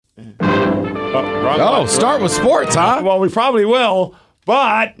Start with sports, huh? Well, we probably will,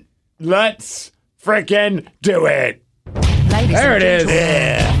 but let's frickin' do it. Ladies There and it is.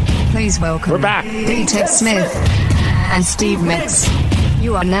 gentlemen, Yeah. please welcome We're back. D-Tech Smith and Steve Mix.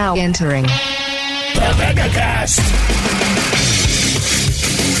 You are now entering The Megacast.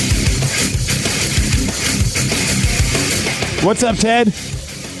 What's up, Ted?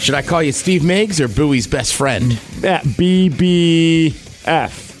 Should I call you Steve Miggs or Bowie's best friend? Yeah, BBF,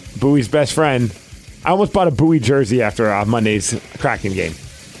 Bowie's best friend. I almost bought a Bowie jersey after Monday's Kraken game.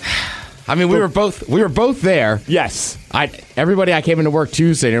 I mean, we were both there. Yes. Everybody I came into work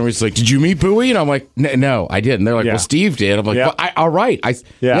Tuesday and everybody's like, "Did you meet Buoy?" And I'm like, "No, I didn't." They're like, Yeah. "Well, Steve did." I'm like, Yeah. well, "All right."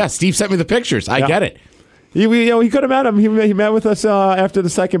 Steve sent me the pictures. I get it. He could have met him. He met with us after the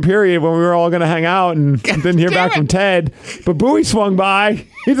second period when we were all going to hang out and didn't hear back from Ted. But Bowie swung by.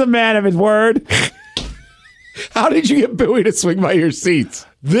 He's a man of his word. How did you get Buoy to swing by your seats?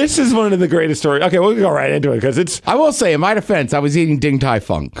 This is one of the greatest stories. Okay, we'll go right into it because it's I will say, in my defense, I was eating Ding Tai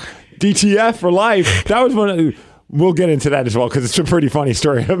Fung. DTF for life. That was one of we'll get into that as well because it's a pretty funny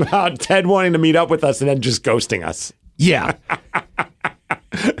story about Ted wanting to meet up with us and then just ghosting us. Yeah.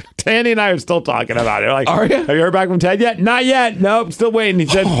 Tanny and I are still talking about it. Like, are you? Have you heard back from Ted yet? Not yet. Nope, still waiting. He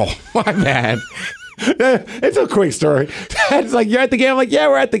said, "Oh, my bad." It's a quick story. Ted's like, "You're at the game?" I'm like, "Yeah,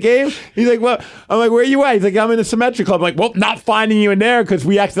 we're at the game." He's like, "Well," I'm like, "Where are you at?" He's like, "I'm in the Symmetric Club." I'm like, "Well, not finding you in there because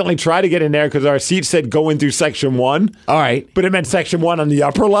we accidentally tried to get in there because our seat said go in through section 1. All right. But it meant section 1 on the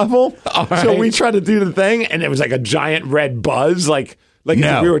upper level. All So right. we tried to do the thing, and it was like a giant red buzz, like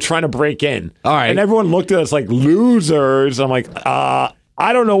No. we were trying to break in. All right. And everyone looked at us like losers. I'm like,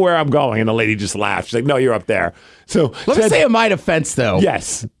 I don't know where I'm going. And the lady just laughed. She's like, "No, you're up there." So Let me say in my defense, though.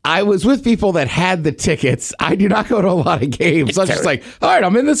 yes. I was with people that had the tickets. I do not go to a lot of games. So I was just like, all right,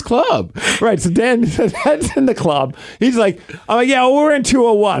 I'm in this club. Right, so Ted's in the club. He's like, I'm like, "Yeah, well, we're in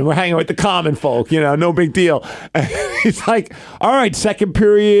 201. We're hanging with the common folk, no big deal." And he's like, "All right, second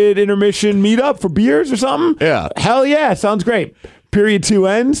period intermission meet up for beers or something?" Yeah. Hell yeah, sounds great. Period 2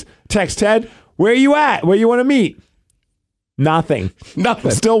 ends. Text Ted, "Where you at? Where you want to meet?" Nothing.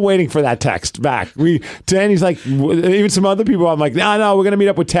 Still waiting for that text back. Danny's like, even some other people, I'm like, no, we're going to meet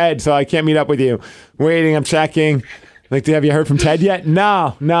up with Ted, so I can't meet up with you. Waiting, I'm checking. Like, have you heard from Ted yet?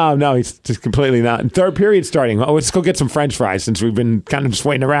 No, he's just completely not. And third period starting. Oh, let's go get some French fries since we've been kind of just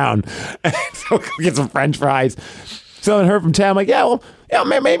waiting around. So go get some French fries. So I heard from Ted. I'm like, yeah,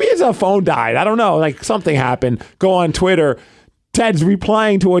 maybe his phone died. I don't know. Like, something happened. Go on Twitter. Ted's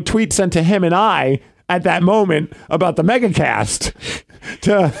replying to a tweet sent to him and I at that moment about the Megacast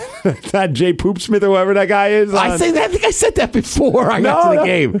to that Jay Poopsmith or whoever that guy is. I think I said that before I got to the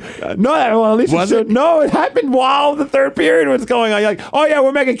game. Well, at least Was it? No, it happened while the third period was going on. You're like, "Oh yeah,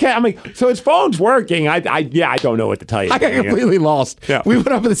 we're Megacast." I'm like, so his phone's working. I don't know what to tell you. I got completely lost. Yeah. We went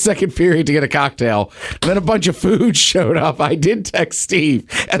up in the second period to get a cocktail. Then a bunch of food showed up. I did text Steve.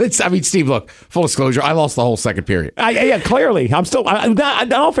 And Steve, look, full disclosure, I lost the whole second period. Yeah, clearly. I'm still,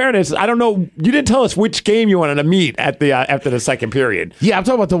 in all fairness, I don't know. You didn't tell us which game you wanted to meet at the after the second period. Yeah, I'm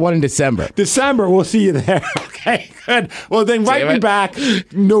talking about the one in December. December, we'll see you there. Okay, good. Well, then write me back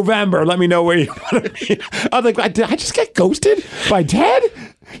November. Let me know where you want to meet. I was like, did I just get ghosted by Ted?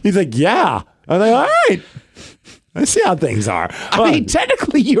 He's like, yeah. I was like, all right. Let's see how things are. I mean,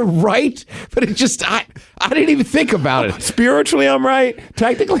 technically you're right, but it just, I didn't even think about it. Spiritually, I'm right.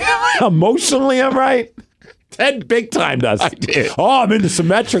 Technically, emotionally, I'm right. Ted big timed us. I did. Oh, I'm in the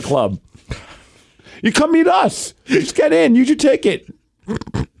Symmetric Club. You come meet us. You just get in. Use your ticket.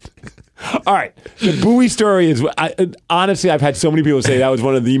 All right. The Buoy story is, honestly, I've had so many people say that was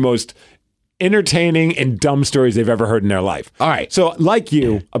one of the most entertaining and dumb stories they've ever heard in their life. All right. So, like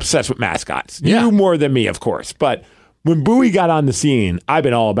you, obsessed with mascots. Yeah. You more than me, of course. But when Buoy got on the scene, I've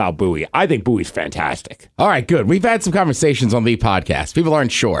been all about Buoy. I think Buoy's fantastic. All right, good. We've had some conversations on the podcast. People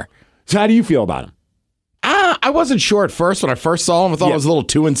aren't sure. So how do you feel about him? I wasn't sure at first when I first saw him. I thought it was a little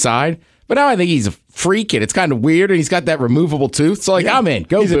too inside. But now I think he's a freak, and it's kind of weird, and he's got that removable tooth. So, I'm in.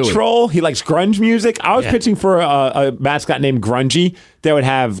 Go He's Buoy. a troll. He likes grunge music. I was pitching for a mascot named Grungy. They would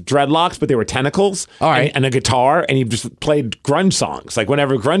have dreadlocks, but they were tentacles. All right. And a guitar, and he just played grunge songs. Like,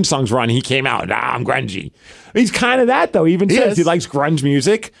 whenever grunge songs were on, he came out, I'm grungy. He's kind of that, though. He even says he likes grunge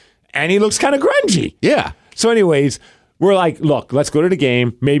music, and he looks kind of grungy. Yeah. So anyways, we're like, look, let's go to the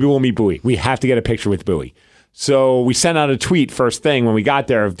game. Maybe we'll meet Buoy. We have to get a picture with Buoy. So we sent out a tweet first thing when we got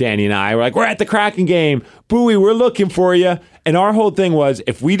there of Danny and I. We're like, we're at the Kraken game. Buoy, we're looking for you. And our whole thing was,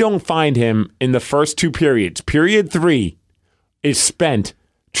 if we don't find him in the first two periods, period 3 is spent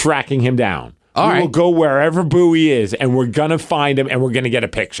tracking him down. All we right. will go wherever Buoy is, and we're going to find him, and we're going to get a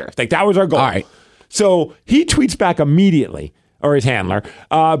picture. Like, that was our goal. All right. So he tweets back immediately. or his handler.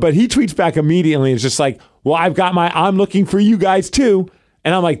 But he tweets back immediately. It's just like, well, I'm looking for you guys too.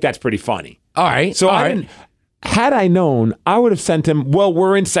 And I'm like, that's pretty funny. All right. So had I known, I would have sent him, well,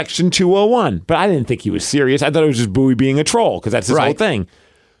 we're in section 201. But I didn't think he was serious. I thought it was just Buoy being a troll because that's his whole thing.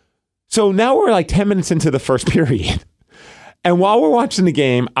 So now we're like 10 minutes into the first period. And while we're watching the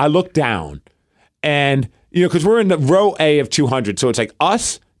game, I look down and, because we're in the row A of 200. So it's like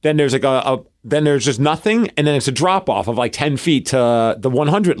us, then there's like then there's just nothing. And then it's a drop off of like 10 feet to the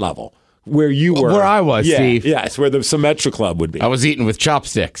 100 level where you were. Where I was, Steve. Yes, where the Symmetra Club would be. I was eating with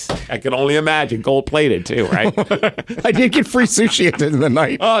chopsticks. I can only imagine. Gold plated too, right? I did get free sushi at the end of the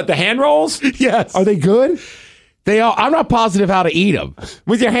night. The hand rolls? Yes. Are they good? I'm not positive how to eat them.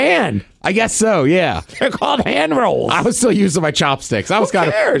 With your hand? I guess so, yeah. They're called hand rolls. I was still using my chopsticks. Who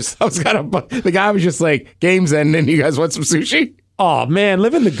cares? The guy was just like, game's ending. You guys want some sushi? Oh, man,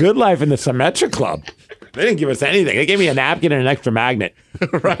 living the good life in the Symmetra Club. They didn't give us anything. They gave me a napkin and an extra magnet.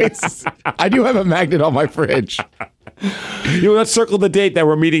 Right? I do have a magnet on my fridge. Let's circle the date that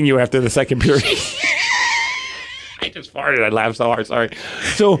we're meeting you after the second period. I just farted. I laughed so hard. Sorry.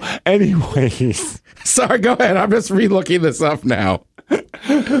 So, anyways. Sorry, go ahead. I'm just re-looking this up now.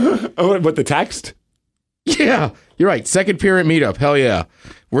 What, the text? Yeah. You're right. Second period meetup. Hell yeah.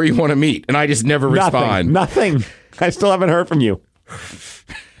 Where you want to meet. And I just never respond. Nothing. I still haven't heard from you.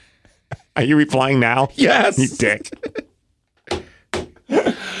 Are you replying now? Yes. You dick.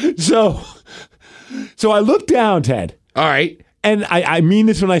 So I look down, Ted. All right. And I mean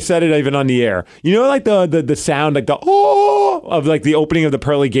this when I said it even on the air. You know, like the sound, like the oh of like the opening of the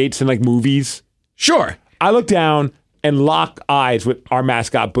pearly gates in like movies? Sure. I look down and lock eyes with our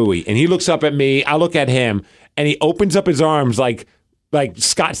mascot Buoy. And he looks up at me. I look at him. And he opens up his arms like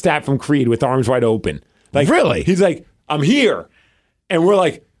Scott Stapp from Creed with arms wide open. Like, really? He's like, I'm here. And we're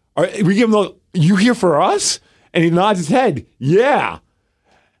like, we give him the, you here for us? And he nods his head. Yeah.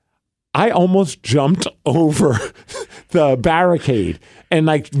 I almost jumped over the barricade and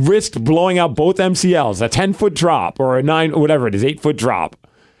like risked blowing out both MCLs, a 10-foot drop or a 8-foot drop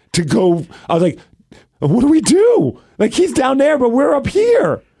to go. I was like, what do we do? Like, he's down there, but we're up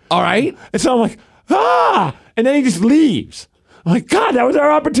here. All right. And so I'm like, and then he just leaves. I'm like, God, that was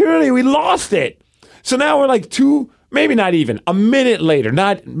our opportunity. We lost it. So now we're like maybe not even a minute later,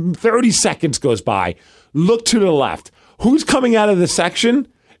 not 30 seconds goes by. Look to the left. Who's coming out of the section?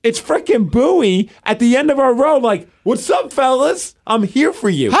 It's frickin' Buoy at the end of our row. Like, what's up, fellas? I'm here for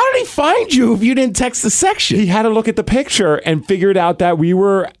you. How did he find you if you didn't text the section? He had to look at the picture and figured out that we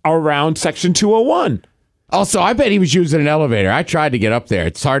were around section 201. Also, I bet he was using an elevator. I tried to get up there.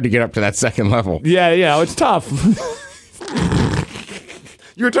 It's hard to get up to that second level. Yeah, it's tough.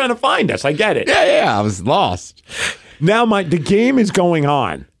 You were trying to find us. I get it. Yeah, I was lost. Now the game is going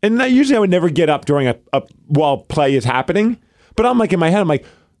on. And usually I would never get up during while play is happening. But I'm like, in my head, I'm like,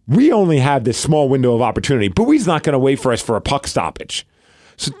 we only have this small window of opportunity. Buoy's not going to wait for us for a puck stoppage.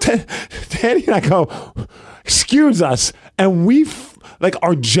 So Danny and I go, excuse us. And we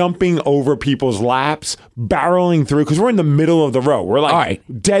are jumping over people's laps, barreling through, because we're in the middle of the row. We're like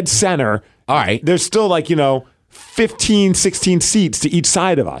dead center. All right. There's still 15, 16 seats to each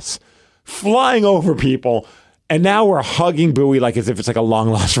side of us, flying over people. And now we're hugging Buoy like as if it's like a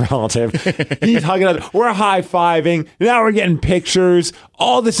long-lost relative. He's hugging us. We're high-fiving. Now we're getting pictures.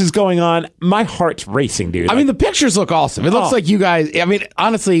 All this is going on. My heart's racing, dude. I mean, the pictures look awesome. It looks like you guys... I mean,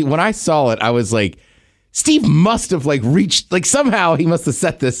 honestly, when I saw it, I was like... Steve must have reached, somehow he must have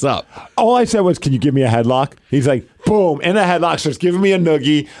set this up. All I said was, can you give me a headlock? He's like, boom, in a headlock, starts giving me a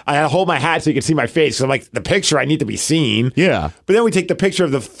noogie. I had to hold my hat so you could see my face. So I'm like, the picture, I need to be seen. Yeah. But then we take the picture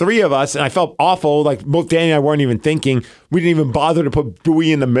of the three of us, and I felt awful. Like, both Danny and I weren't even thinking. We didn't even bother to put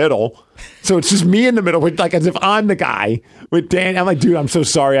Buoy in the middle. So it's just me in the middle, as if I'm the guy with Danny. I'm like, dude, I'm so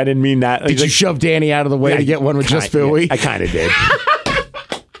sorry. I didn't mean that. Did you shove Danny out of the way to get one with just Buoy? I kind of did.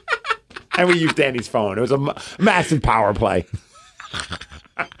 And we used Danny's phone. It was a massive power play.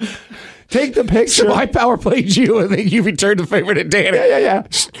 Take the picture. So I power played you, and then you returned the favor to Danny. Yeah.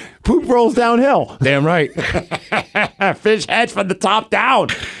 Poop rolls downhill. Damn right. Fish heads from the top down.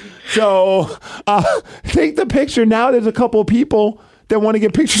 So take the picture. Now there's a couple of people that want to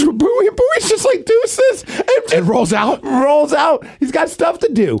get pictures with Buoy, and Buoy's just like deuces. And rolls out? Rolls out. He's got stuff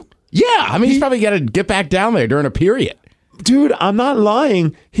to do. Yeah, I mean, he's probably got to get back down there during a period. Dude, I'm not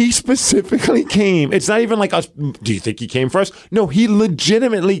lying. He specifically came. It's not even like us. Do you think he came for us? No, he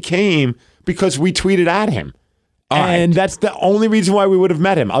legitimately came because we tweeted at him. And that's the only reason why we would have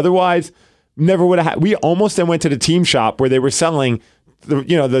met him. Otherwise, never would have. We almost then went to the team shop where they were selling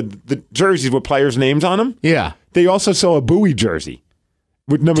the jerseys with players' names on them. Yeah. They also saw a Buoy jersey.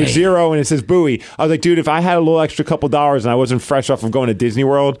 with number 0 and it says Buoy. I was like, dude, if I had a little extra couple dollars and I wasn't fresh off of going to Disney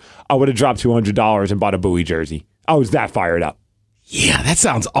World, I would have dropped $200 and bought a Buoy jersey. I was that fired up. Yeah, that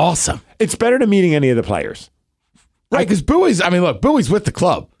sounds awesome. It's better than meeting any of the players. Right, because Buoy's with the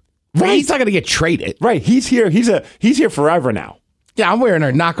club. Right. He's not going to get traded. Right. He's here. He's here forever now. Yeah, I'm wearing a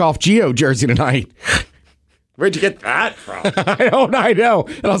knockoff Geo jersey tonight. Where'd you get that from? I know.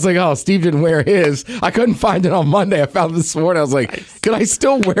 And I was like, oh, Steve didn't wear his. I couldn't find it on Monday. I found it this morning. I was like, can I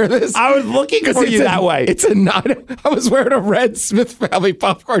still wear this? I was looking for you that way. I was wearing a red Smith Family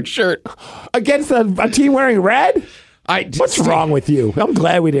Popcorn shirt. Against a team wearing red? What's wrong with you? I'm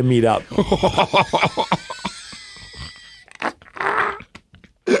glad we didn't meet up.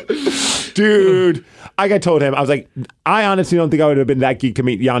 Dude, like I told him, I was like, I honestly don't think I would have been that geeked to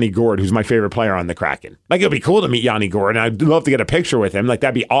meet Yanni Gourde, who's my favorite player on the Kraken. Like, it would be cool to meet Yanni Gourde, and I'd love to get a picture with him. Like,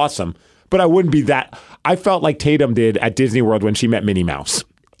 that'd be awesome. But I wouldn't be that. I felt like Tatum did at Disney World when she met Minnie Mouse.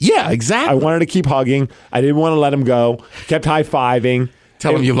 Yeah, exactly. I wanted to keep hugging. I didn't want to let him go. Kept high-fiving.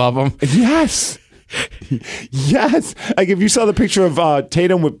 Tell him you love him. Yes. Yes. Like, if you saw the picture of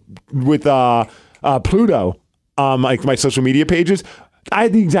Tatum with Pluto, like my social media pages, I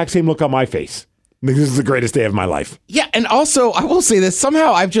had the exact same look on my face. This is the greatest day of my life. Yeah, and also, I will say this.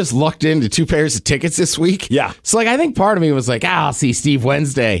 Somehow, I've just lucked into 2 pairs of tickets this week. Yeah. So, like, I think part of me was like, I'll see Steve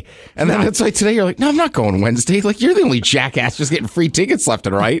Wednesday. And then it's like, today you're like, no, I'm not going Wednesday. Like, you're the only jackass just getting free tickets left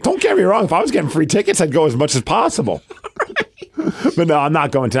and right. Don't get me wrong. If I was getting free tickets, I'd go as much as possible. But no, I'm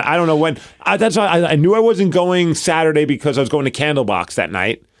not going to. I don't know when. That's why I knew I wasn't going Saturday because I was going to Candlebox that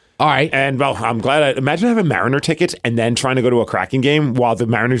night. All right. And, well, I'm glad. Imagine having Mariner tickets and then trying to go to a Kraken game while the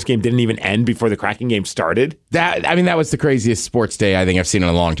Mariners game didn't even end before the Kraken game started. That was the craziest sports day I think I've seen in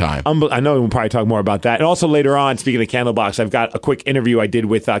a long time. I know we'll probably talk more about that. And also later on, speaking of Candlebox, I've got a quick interview I did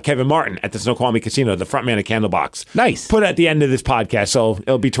with Kevin Martin at the Snoqualmie Casino, the front man of Candlebox. Nice. Put it at the end of this podcast, so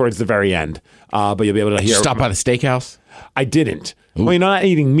it'll be towards the very end. But you'll be able to hear. Stop by the steakhouse? I didn't. Ooh. Well, you're not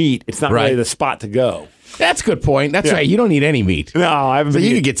eating meat. It's not really the spot to go. That's a good point. That's right. You don't eat any meat. No, I haven't. So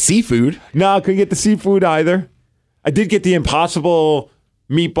you could get seafood. No, I couldn't get the seafood either. I did get the Impossible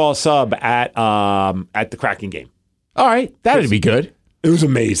meatball sub at the Kraken game. All right, that'd be good. It was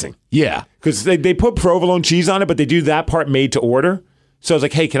amazing. Yeah, because they put provolone cheese on it, but they do that part made to order. So I was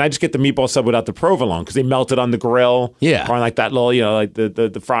like, hey, can I just get the meatball sub without the provolone? Because they melt it on the grill. Yeah. Or on like that little, like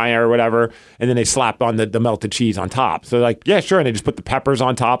the fryer or whatever. And then they slap on the melted cheese on top. So like, yeah, sure. And they just put the peppers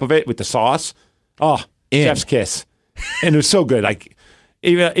on top of it with the sauce. Oh, chef's kiss. And it was so good. Like,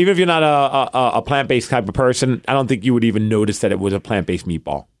 even if you're not a plant-based type of person, I don't think you would even notice that it was a plant-based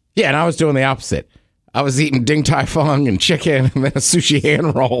meatball. Yeah, and I was doing the opposite. I was eating Ding Tai Fung and chicken and then a sushi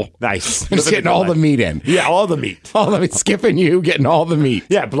hand roll. Nice. Just getting all the meat in. Yeah, all the meat. All the meat. Skipping you, getting all the meat.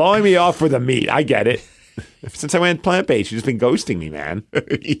 Yeah, blowing me off for the meat. I get it. Since I went plant-based, you've just been ghosting me, man.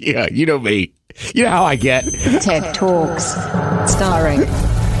 Yeah, you know me. You know how I get. TED Talks. Starring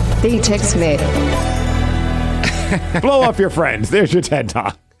D-Tech Smith. Blow off your friends. There's your TED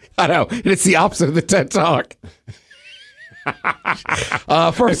Talk. I know. And it's the opposite of the TED Talk.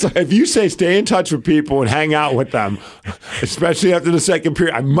 First, if you say stay in touch with people and hang out with them, especially after the second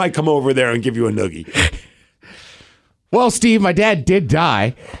period, I might come over there and give you a noogie. Well, Steve, my dad did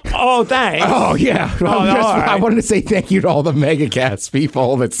die. Oh, thanks. Oh, yeah. Right. I wanted to say thank you to all the Megacast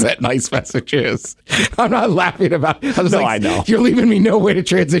people that sent nice messages. I'm not laughing about it. I know. You're leaving me no way to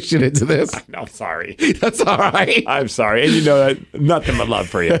transition into this. No, sorry. That's all right. I'm sorry. And you know that nothing but love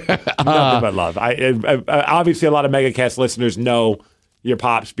for you. Nothing but love. I obviously, a lot of Megacast listeners know your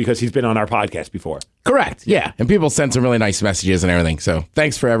pops because he's been on our podcast before. Correct. Yeah. And people sent some really nice messages and everything. So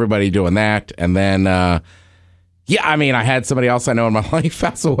thanks for everybody doing that. And then... yeah, I mean, I had somebody else I know in my life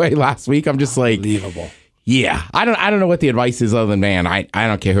pass away last week. I'm just like, unbelievable. Yeah, I don't know what the advice is other than, man, I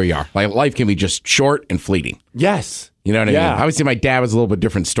don't care who you are. Like, life can be just short and fleeting. Yes. You know what I mean? Obviously, my dad was a little bit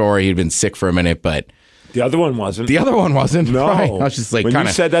different story. He'd been sick for a minute, but the other one wasn't. No, right. I was just like, when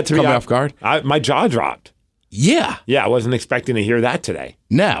you said that to me, off guard. My jaw dropped. Yeah, I wasn't expecting to hear that today.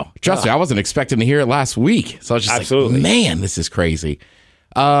 No, trust me, I wasn't expecting to hear it last week. So I was just like, man, this is crazy.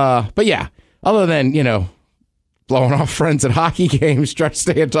 But yeah, other than blowing off friends at hockey games, try to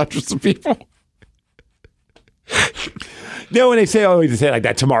stay in touch with some people. When they say like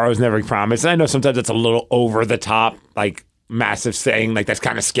that, tomorrow's never promised. And I know sometimes it's a little over the top, like massive saying, like that's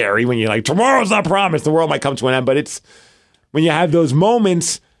kind of scary when you're like, tomorrow's not promised. The world might come to an end. But it's when you have those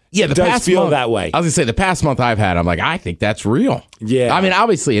moments, it does feel that way. I was going to say, the past month I've had, I'm like, I think that's real. Yeah. I mean,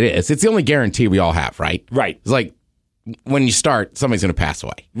 obviously it is. It's the only guarantee we all have, right? Right. It's like, when you start, somebody's going to pass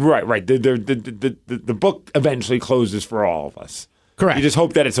away. Right. The book eventually closes for all of us. Correct. You just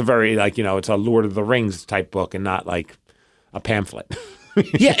hope that it's a very, it's a Lord of the Rings type book and not like a pamphlet.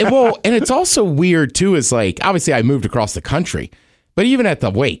 Yeah, well, and it's also weird, too, is like, obviously I moved across the country, but even at the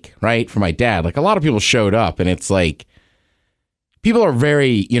wake, right, for my dad, like a lot of people showed up, and it's like, people are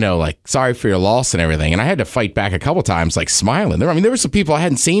very, like, sorry for your loss and everything. And I had to fight back a couple times, like, smiling. There were some people I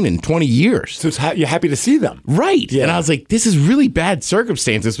hadn't seen in 20 years. So you're happy to see them. Right. Yeah. And I was like, this is really bad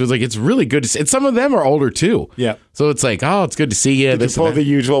circumstances. But like, it's really good to see. And some of them are older, too. Yeah. So it's like, oh, it's good to see you. You pull the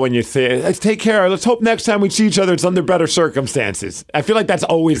usual when you say, let's take care. Let's hope next time we see each other, it's under better circumstances. I feel like that's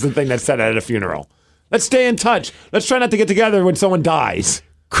always the thing that's said at a funeral. Let's stay in touch. Let's try not to get together when someone dies.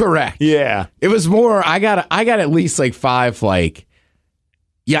 Correct. Yeah. It was more, I got at least like 5, like,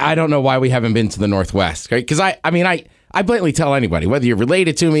 yeah, I don't know why we haven't been to the Northwest, right? Because I blatantly tell anybody, whether you're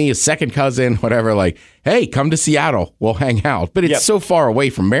related to me, a second cousin, whatever, like, hey, come to Seattle, we'll hang out. But it's so far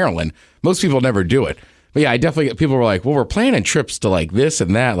away from Maryland, most people never do it. But yeah, I definitely, people were like, well, we're planning trips to like this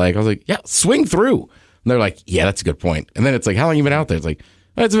and that. Like, I was like, yeah, swing through. And they're like, yeah, that's a good point. And then it's like, how long you been out there? It's like,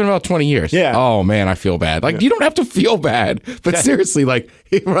 it's been about 20 years. Yeah. Oh, man, I feel bad. Like, you don't have to feel bad. But seriously, like,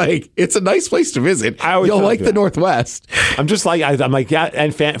 it's a nice place to visit. You'll like the Northwest. I'm just like, I'm like, yeah,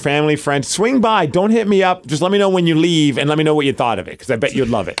 and family, friends, swing by. Don't hit me up. Just let me know when you leave and let me know what you thought of it, because I bet you'd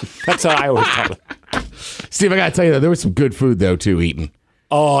love it. That's how I always tell them. Steve, I got to tell you, there was some good food, though, too, eaten.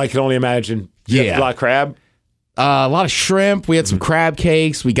 Oh, I can only imagine. Yeah. A lot of crab. A lot of shrimp. We had some crab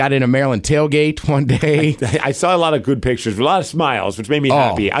cakes. We got in a Maryland tailgate one day. I saw a lot of good pictures, a lot of smiles, which made me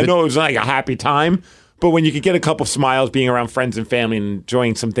happy. I know it was like a happy time, but when you could get a couple smiles being around friends and family and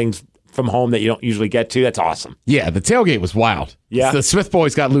enjoying some things from home that you don't usually get to, that's awesome. Yeah, the tailgate was wild. Yeah. The Smith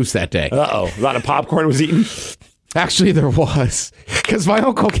boys got loose that day. Uh-oh. A lot of popcorn was eaten. Actually, there was, because my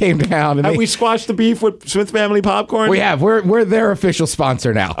uncle came down. And have we squashed the beef with Smith Family Popcorn? We have. We're their official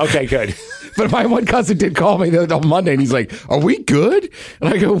sponsor now. Okay, good. But my one cousin did call me on Monday, and he's like, are we good?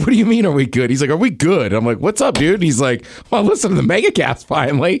 And I go, what do you mean, are we good? He's like, are we good? And I'm like, what's up, dude? And he's like, well, listen to the Megacast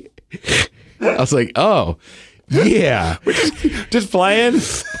finally. I was like, oh, yeah. Just playing?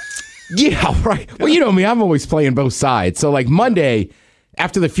 Yeah, right. Well, you know me, I'm always playing both sides. So, like, Monday,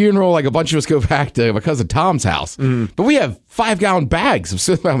 after the funeral, like, a bunch of us go back to my cousin Tom's house. But we have 5-gallon bags of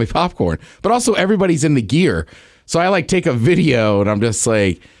Smith Family popcorn. But also, everybody's in the gear. So I, like, take a video, and I'm just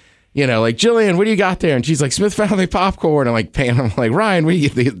like, like, Jillian, what do you got there? And she's like, Smith Family popcorn. I'm like, I'm like, Ryan, what do you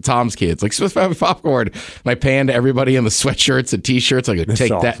get? Tom's kids, like, Smith Family popcorn. And I pan to everybody in the sweatshirts and T-shirts. I go,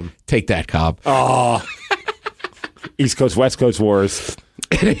 take that, Cobb. Oh, East Coast, West Coast wars.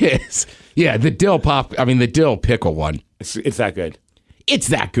 It is. Yeah, the dill pickle one. It's that good. It's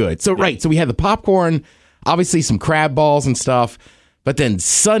that good. So, right. So we had the popcorn, obviously some crab balls and stuff. But then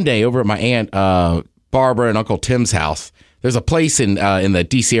Sunday over at my Aunt Barbara and Uncle Tim's house, there's a place in the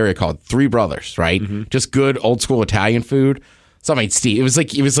D.C. area called Three Brothers, right? Mm-hmm. Just good old school Italian food. So I mean, Steve, it was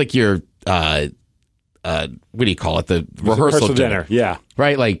like your what do you call it? The rehearsal dinner. Yeah.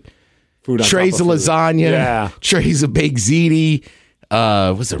 Right? Like food on trays of lasagna, trays of baked ziti,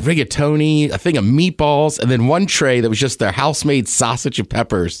 was it rigatoni, a thing of meatballs, and then one tray that was just their house-made sausage and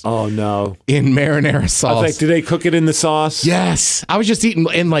peppers. Oh, no. In marinara sauce. I was like, do they cook it in the sauce? Yes. I was just eating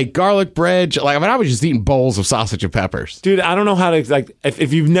in like garlic bread. I was just eating bowls of sausage and peppers. Dude, I don't know how to, like,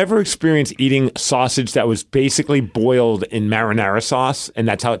 if you've never experienced eating sausage that was basically boiled in marinara sauce, and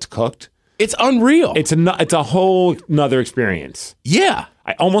that's how it's cooked. It's unreal. It's a whole nother experience. Yeah.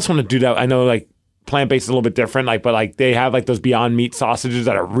 I almost want to do that. I know, like, plant-based is a little bit different, but they have like those Beyond Meat sausages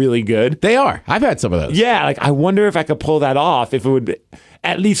that are really good. They are. I've had some of those. Yeah, like I wonder if I could pull that off, if it would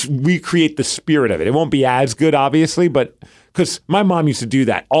at least recreate the spirit of it. It won't be as good, obviously, but because my mom used to do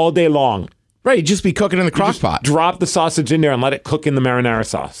that all day long. Right, you'd just be cooking in the crock pot. Drop the sausage in there and let it cook in the marinara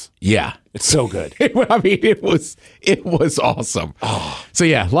sauce. Yeah. It's so good. It was awesome. Oh. So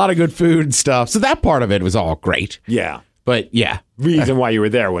yeah, a lot of good food and stuff. So that part of it was all great. Yeah. But yeah. Reason why you were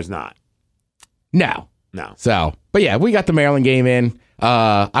there was not. No. So, but yeah, we got the Maryland game in.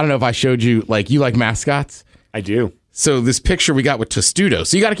 I don't know if I showed you, like, you like mascots? I do. So this picture we got with Testudo.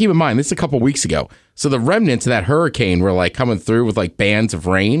 So you got to keep in mind, this is a couple weeks ago. So the remnants of that hurricane were like coming through with like bands of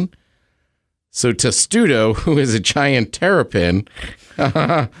rain. So Testudo, who is a giant terrapin,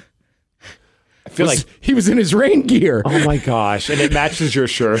 I feel like he was in his rain gear. Oh my gosh. And it matches your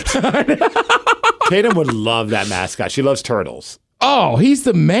shirt. Tatum would love that mascot. She loves turtles. Oh, he's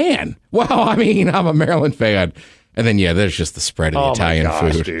the man. Well, I mean, I'm a Maryland fan. And then, yeah, there's just the spread of the Italian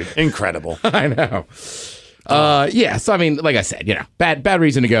food. Dude. Incredible. I know. Yeah, so I mean, like I said, bad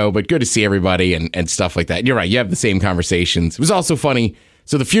reason to go, but good to see everybody and stuff like that. And you're right, you have the same conversations. It was also funny.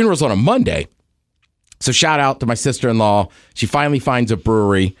 So the funeral's on a Monday. So shout out to my sister-in-law. She finally finds a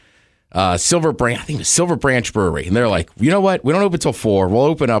brewery, Silver Branch. I think it was Silver Branch Brewery. And they're like, you know what? We don't open till 4. We'll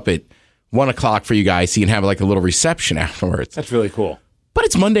open up at 1 o'clock for you guys so you can have like a little reception afterwards. That's really cool. but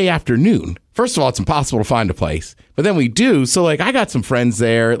it's Monday afternoon. First of all, it's impossible to find a place. But then we do. So, like, I got some friends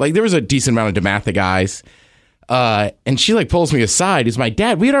there. Like, there was a decent amount of DeMatha guys. And she, like, pulls me aside. Is my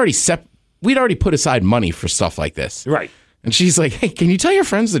dad. We'd already put aside money for stuff like this. Right. And she's like, hey, can you tell your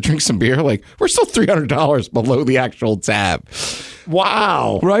friends to drink some beer? Like, we're still $300 below the actual tab.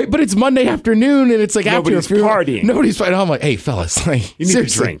 Wow. Right? But it's Monday afternoon, and it's like nobody's after partying. Nobody's fighting. I'm like, hey, fellas, like, you need to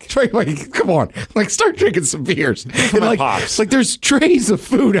drink. Like, come on. Like, start drinking some beers. And like, Pops. like, there's trays of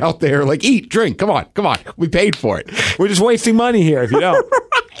food out there. Like, eat, drink. Come on. We paid for it. We're just wasting money here if you don't.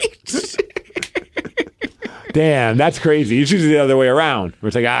 Right. Damn, that's crazy. It's usually the other way around. Where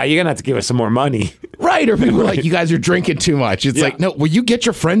it's like, you're going to have to give us some more money. Right. Or people are like, you guys are drinking too much. It's like, no, will you get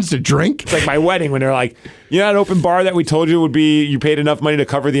your friends to drink? It's like my wedding when they're like, you know that open bar that we told you would be, you paid enough money to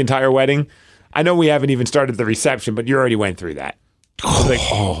cover the entire wedding? I know we haven't even started the reception, but you already went through that. Like,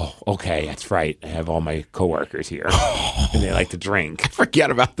 oh, okay, that's right. I have all my coworkers here, and they like to drink.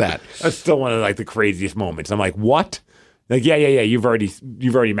 Forget about that. That's still one of like the craziest moments. I'm like, what? Like, yeah. You've already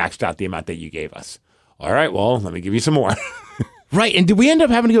maxed out the amount that you gave us. All right, well, let me give you some more. Right, and did we end up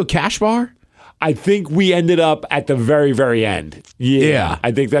having to go cash bar? I think we ended up at the very, very end. Yeah.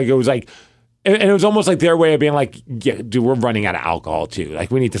 I think that it was like, and it was almost like their way of being like, yeah, dude, we're running out of alcohol too. Like,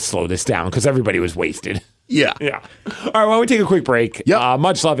 we need to slow this down because everybody was wasted. Yeah. All right, well, we take a quick break. Yep.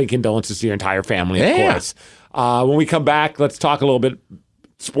 Much love and condolences to your entire family, of course. When we come back, let's talk a little bit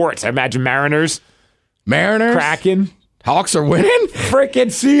sports. I imagine Mariners. Kraken. Hawks are winning?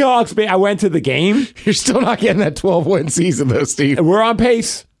 Frickin' Seahawks, man. I went to the game. You're still not getting that 12-win season, though, Steve. And we're on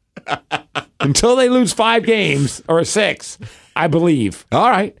pace. Until they lose 5 games, or 6, I believe.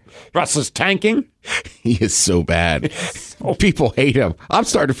 All right. Russell's tanking. He is so bad. People hate him. I'm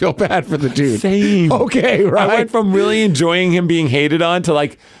starting to feel bad for the dude. Same. Okay, right. I went from really enjoying him being hated on to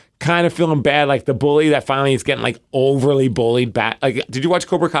like kind of feeling bad, like the bully that finally is getting like overly bullied back. Like, did you watch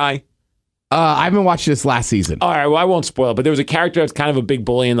Cobra Kai? I've been watching this last season. All right, well, I won't spoil it, but there was a character that's kind of a big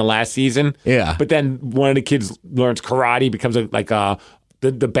bully in the last season. Yeah. But then one of the kids learns karate, becomes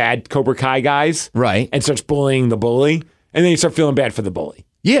the bad Cobra Kai guys. Right. And starts bullying the bully. And then you start feeling bad for the bully.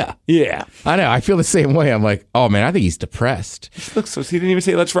 Yeah. Yeah. I know. I feel the same way. I'm like, oh, man, I think he's depressed. Look, so he didn't even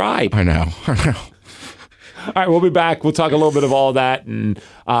say, let's ride. I know. All right, we'll be back. We'll talk a little bit of all that, and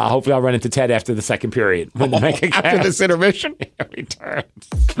hopefully I'll run into Ted after the second period. When the Megacast after this intermission returns.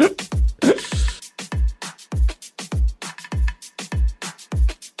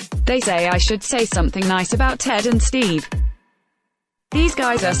 They say I should say something nice about Ted and Steve. These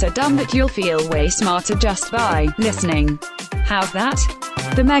guys are so dumb that you'll feel way smarter just by listening. How's that?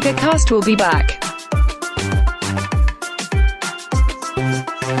 The Megacast will be back.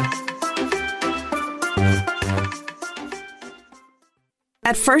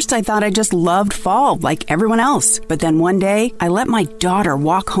 At first, I thought I just loved fall like everyone else. But then one day, I let my daughter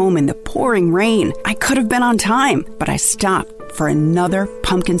walk home in the pouring rain. I could have been on time, but I stopped for another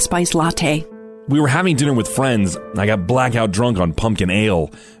pumpkin spice latte. We were having dinner with friends. I got blackout drunk on pumpkin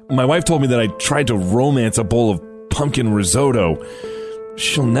ale. My wife told me that I tried to romance a bowl of pumpkin risotto.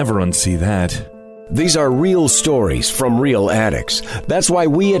 She'll never unsee that. These are real stories from real addicts. That's why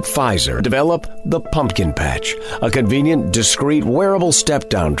we at Pfizer develop the Pumpkin Patch, a convenient, discreet, wearable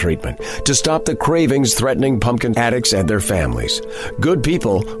step-down treatment to stop the cravings threatening pumpkin addicts and their families. Good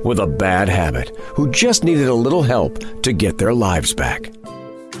people with a bad habit who just needed a little help to get their lives back.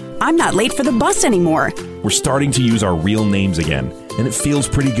 I'm not late for the bus anymore. We're starting to use our real names again, and it feels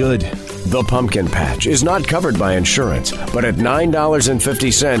pretty good. The Pumpkin Patch is not covered by insurance, but at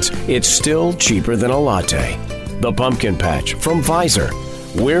 $9.50, it's still cheaper than a latte. The Pumpkin Patch from Pfizer.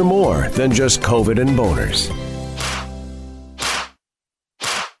 We're more than just COVID and boners.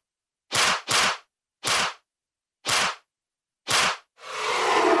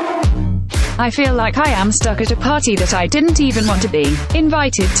 I feel like I am stuck at a party that I didn't even want to be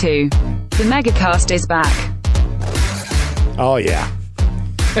invited to. The Megacast is back. Oh, yeah.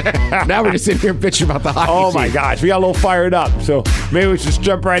 Now we're just sitting here bitching about the hockey Oh, my team. gosh. We got a little fired up. So maybe we should just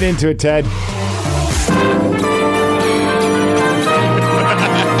jump right into it, Ted.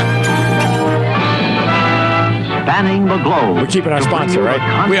 Spanning the globe. We're keeping our sponsor,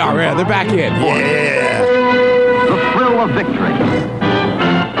 right? We are. Yeah, they're back in. Yeah. The thrill of victory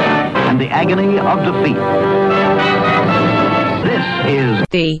and the agony of defeat. This is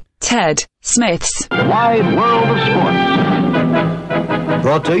The Ted Smith's Wide World of Sports.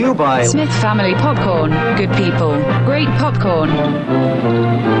 Brought to you by Smith Family Popcorn. Good people, great popcorn.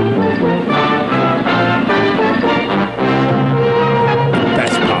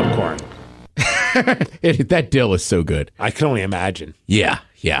 Best popcorn. That dill is so good. I can only imagine. Yeah.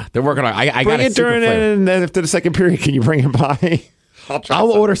 They're working on. I got Bring it during and after the second period. Can you bring it by?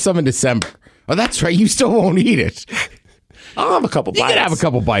 I'll order some in December. Oh, that's right. You still won't eat it. I'll have a couple bites. You can have a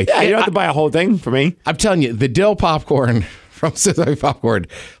couple bites. Yeah, you don't have to buy a whole thing for me. I'm telling you, the dill popcorn from Sizzling Popcorn,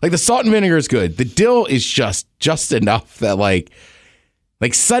 like the salt and vinegar is good. The dill is just enough that like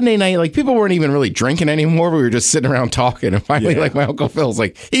Sunday night, like people weren't even really drinking anymore. We were just sitting around talking. And finally, like my Uncle Phil's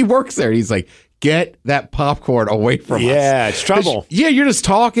like, he works there. And he's like, get that popcorn away from us. Yeah, it's trouble. Yeah, you're just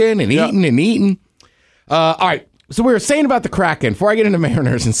talking and eating and eating. All right. So we were saying about the Kraken, before I get into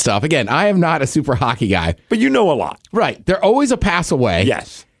Mariners and stuff. Again, I am not a super hockey guy. But you know a lot. Right. They're always a pass away.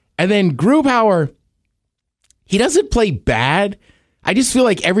 Yes. And then Grubauer, he doesn't play bad. I just feel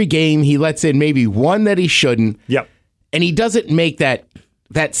like every game he lets in maybe one that he shouldn't. Yep. And he doesn't make that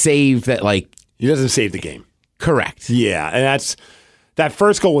save that like... He doesn't save the game. Correct. Yeah. And that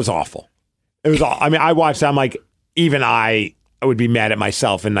first goal was awful. It was all, I mean, I watched that. I'm like, even I would be mad at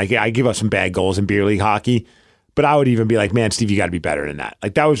myself. And like, I give up some bad goals in beer league hockey. But I would even be like, man, Steve, you got to be better than that.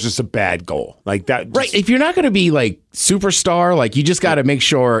 Like, that was just a bad goal. Like that. Just, right. If you're not going to be like superstar, like you just got to make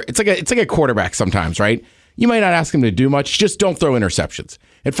sure it's like a quarterback sometimes, right? You might not ask him to do much. Just don't throw interceptions.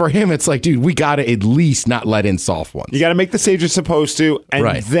 And for him, it's like, dude, we got to at least not let in soft ones. You got to make the saves you're supposed to,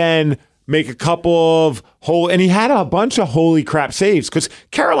 and then make a couple of and he had a bunch of holy crap saves because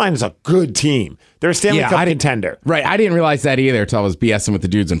Carolina's a good team. They're a Stanley Cup contender. Right. I didn't realize that either until I was BSing with the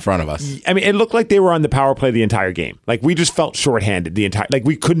dudes in front of us. I mean, it looked like they were on the power play the entire game. Like, we just felt shorthanded the entire... Like,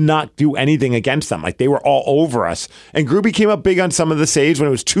 we could not do anything against them. Like, they were all over us. And Gruby came up big on some of the saves. When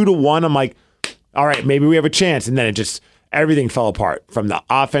it was 2-1, I'm like, all right, maybe we have a chance. And then it just... Everything fell apart. From the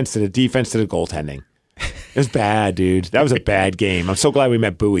offense to the defense to the goaltending. It was bad, dude. That was a bad game. I'm so glad we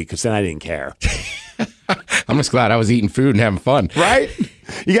met Buoy, because then I didn't care. I'm just glad I was eating food and having fun. Right?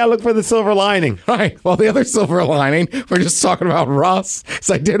 You got to look for the silver lining. Right. Well, the other silver lining, we're just talking about Russ.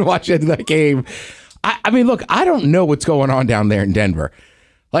 So I did watch into that game. I mean, look, I don't know what's going on down there in Denver.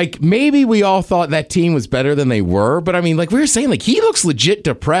 Like, maybe we all thought that team was better than they were. But I mean, like we were saying, like he looks legit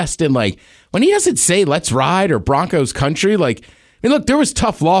depressed. And like when he doesn't say let's ride or Broncos country, like, I mean, look, there was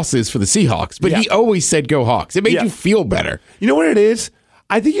tough losses for the Seahawks, but he always said go Hawks. It made you feel better. You know what it is?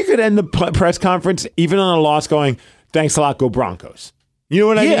 I think you could end the press conference, even on a loss, going, thanks a lot, go Broncos. You know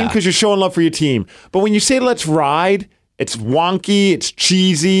what I mean? Because you're showing love for your team. But when you say let's ride, it's wonky, it's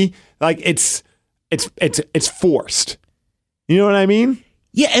cheesy, like it's forced. You know what I mean?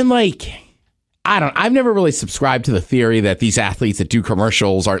 Yeah, and like, I've never really subscribed to the theory that these athletes that do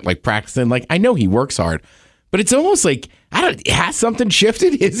commercials aren't like practicing. Like, I know he works hard, but it's almost like, has something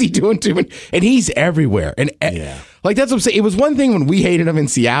shifted? Is he doing too much? And he's everywhere. And like, that's what I'm saying. It was one thing when we hated him in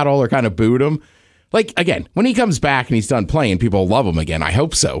Seattle or kind of booed him. Like, again, when he comes back and he's done playing, people love him again. I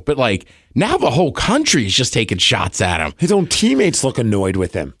hope so. But like, now the whole country is just taking shots at him. His own teammates look annoyed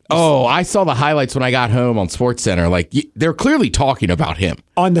with him. Oh, I saw the highlights when I got home on SportsCenter. Like, they're clearly talking about him.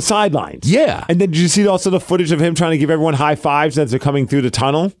 On the sidelines. Yeah. And then did you see also the footage of him trying to give everyone high fives as they're coming through the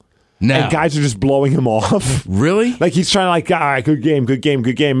tunnel? No. And guys are just blowing him off. Really? Like he's trying to like, all right, good game, good game,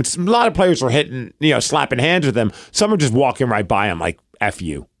 good game. It's, a lot of players were hitting, slapping hands with him. Some are just walking right by him like, F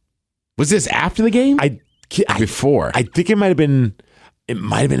you. Was this after the game? Before? I think it might have been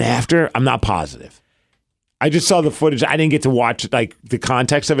after. I'm not positive. I just saw the footage. I didn't get to watch like the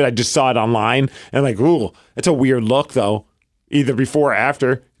context of it. I just saw it online. And I'm like, ooh, it's a weird look though. Either before or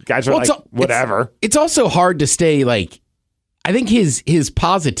after. Guys are whatever. It's also hard to stay like, I think his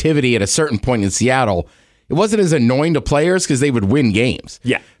positivity at a certain point in Seattle, it wasn't as annoying to players because they would win games.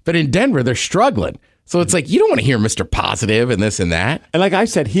 Yeah. But in Denver, they're struggling. So it's like, you don't want to hear Mr. Positive and this and that. And like I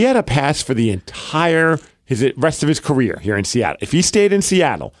said, he had a pass for the entire rest of his career here in Seattle. If he stayed in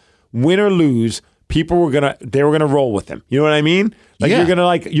Seattle, win or lose, people were gonna roll with him. You know what I mean? Like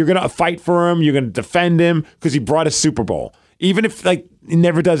you're gonna fight for him, you're gonna defend him because he brought a Super Bowl. Even if like he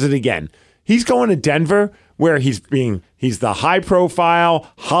never does it again. He's going to Denver where he's the high profile,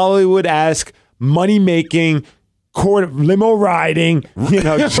 Hollywood-esque, money-making, limo riding,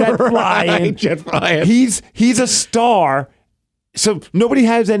 jet flying. Jet flying. He's a star. So nobody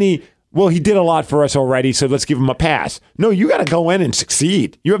has any, well, he did a lot for us already, so let's give him a pass. No, you got to go in and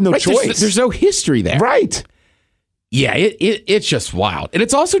succeed. You have no choice. There's no history there. Right. Yeah, it's just wild. And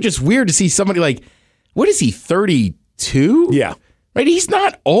it's also just weird to see somebody like, what is he, 32? Yeah. Right, he's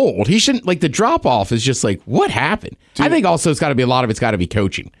not old. He shouldn't, like, the drop-off is just like, what happened? Dude. I think also a lot of it's got to be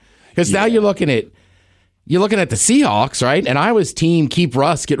coaching. Because now you're looking at the Seahawks, right? And I was team keep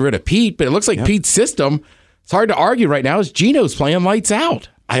Russ, get rid of Pete, but it looks like Pete's system, it's hard to argue right now, is Geno's playing lights out.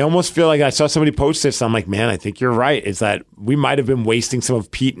 I almost feel like I saw somebody post this, and I'm like, man, I think you're right. Is that we might have been wasting some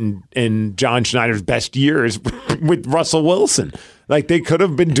of Pete and John Schneider's best years with Russell Wilson. Like, they could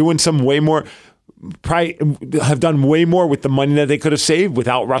have been doing some way more probably have done way more with the money that they could have saved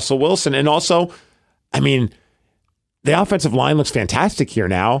without Russell Wilson. And also, I mean, the offensive line looks fantastic here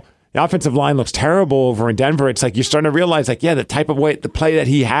now. The offensive line looks terrible over in Denver. It's like you're starting to realize, like, yeah, the type of the play that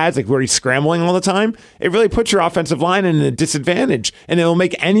he has, like where he's scrambling all the time, it really puts your offensive line in a disadvantage, and it'll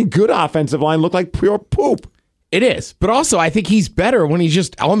make any good offensive line look like pure poop. It is, but also I think he's better when he's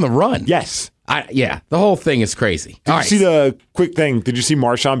just on the run. Yes. The whole thing is crazy. Did you see the quick thing? Did you see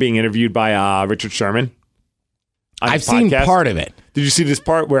Marshawn being interviewed by Richard Sherman? I've seen part of it. Did you see this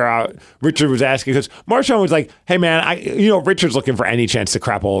part where Richard was asking, because Marshawn was like, hey man, Richard's looking for any chance to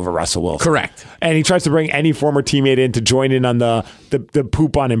crap all over Russell Wilson. Correct. And he tries to bring any former teammate in to join in on the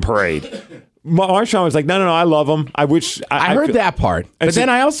poop on him parade. Marshawn was like, no, I love him. I heard that part. But then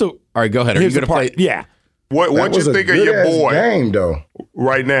I also, all right, go ahead. Are you going to play? Yeah. What you think of your boy game, though?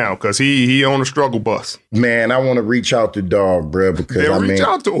 Right now, because he on a struggle bus. Man, I want to reach out to dog, bro, because reach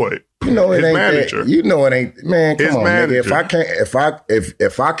out to it. You know it His ain't manager. That, you know it ain't. Man, come on, nigga.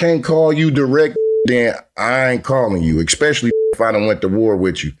 If I can't call you direct, then I ain't calling you. Especially if I done went to war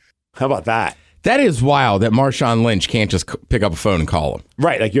with you. How about that? That is wild that Marshawn Lynch can't just pick up a phone and call him.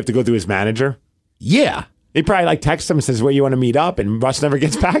 Right, like you have to go through his manager. Yeah, he probably texts him and says, "Where you want to meet up?" And Russ never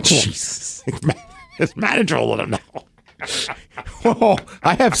gets back to him. Jesus. His manager will let him know. Well,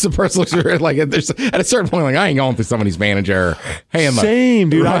 I have some personal experience. Like, there's at a certain point, like I ain't going through somebody's manager. Same,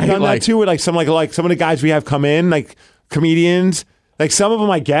 dude. Right? I've done that too with like some of the guys we have come in, like comedians. Like some of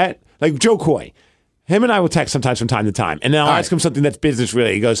them I get, like Joe Coy. Him and I will text sometimes from time to time, and then I'll ask him something that's business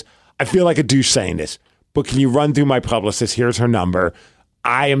related. He goes, "I feel like a douche saying this, but can you run through my publicist? Here's her number.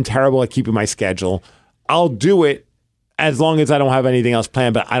 I am terrible at keeping my schedule. I'll do it as long as I don't have anything else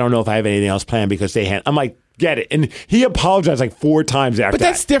planned, but I don't know if I have anything else planned because I'm like, get it." And he apologized like 4 times after that. But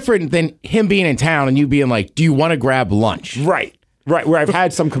that's different than him being in town and you being like, do you want to grab lunch? Right. Where I've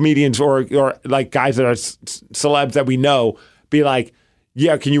had some comedians or like guys that are celebs that we know be like,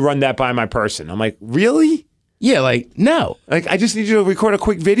 yeah, can you run that by my person? I'm like, really? Yeah, like, no. Like, I just need you to record a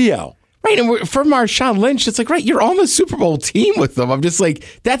quick video. Right, and for Marshawn Lynch, it's like, right, you're on the Super Bowl team with them. I'm just like,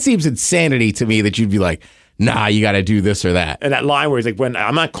 that seems insanity to me that you'd be like, nah, you got to do this or that. And that line where he's like, when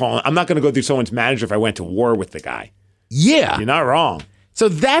I'm not going to go through someone's manager if I went to war with the guy. Yeah. You're not wrong. So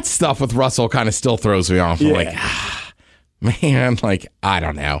that stuff with Russell kind of still throws me off. I'm like, man, like, I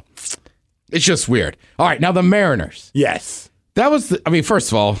don't know. It's just weird. All right, now the Mariners. Yes. That was,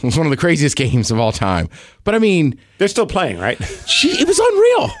 first of all, it was one of the craziest games of all time. But they're still playing, right? It was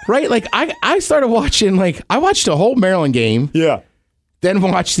unreal, right? Like, I started watching, I watched a whole Maryland game. Yeah. Then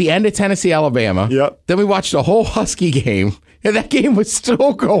watched the end of Tennessee, Alabama. Yep. Then we watched a whole Husky game, and that game was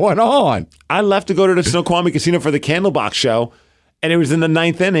still going on. I left to go to the Snoqualmie Casino for the Candlebox show, and it was in the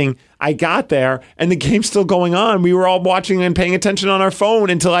 9th inning. I got there, and the game's still going on. We were all watching and paying attention on our phone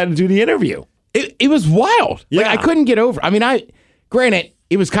until I had to do the interview. It was wild. Yeah. Like, I couldn't get over. Granted,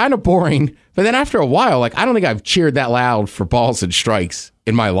 it was kind of boring, but then after a while, I don't think I've cheered that loud for balls and strikes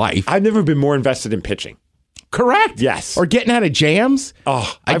in my life. I've never been more invested in pitching. Correct. Yes. Or getting out of jams.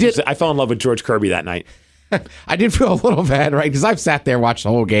 Oh, I fell in love with George Kirby that night. I did feel a little bad, right? Because I've sat there watched the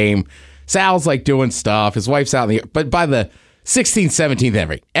whole game. Sal's doing stuff. His wife's out in the... But by the 16th, 17th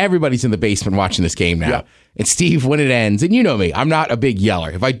inning, everybody's in the basement watching this game now. Yeah. And Steve, when it ends, and you know me, I'm not a big yeller.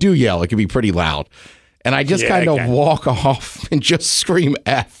 If I do yell, it can be pretty loud. And I just kind of walk off and just scream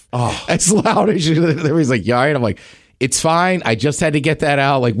F as loud as you. Everybody's like, yeah, all right. I'm like, it's fine. I just had to get that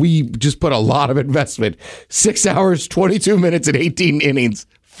out. Like, we just put a lot of investment. 6 hours, 22 minutes, and 18 innings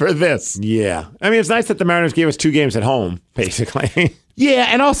for this. Yeah. It's nice that the Mariners gave us 2 games at home, basically. Yeah,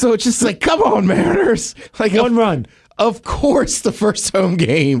 and also it's just like, come on, Mariners. Like, one run. Of course, the first home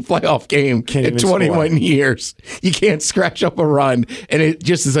game, playoff game in 21 years. You can't scratch up a run, and it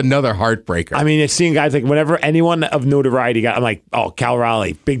just is another heartbreaker. It's seeing guys whenever anyone of notoriety I'm like, oh, Cal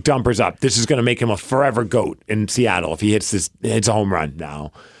Raleigh, big dumpers up. This is going to make him a forever GOAT in Seattle if he hits a home run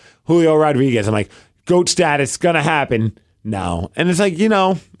now. Julio Rodriguez, I'm like, GOAT status, going to happen. No. And it's like, you're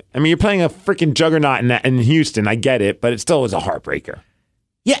playing a freaking juggernaut in Houston. I get it, but it still was a heartbreaker.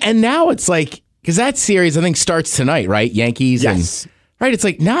 Yeah, and now it's like, because that series, I think, starts tonight, right? Yankees. Yes. Right? It's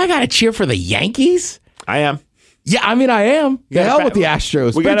like, now I got to cheer for the Yankees? I am. Yeah, I am. The hell with the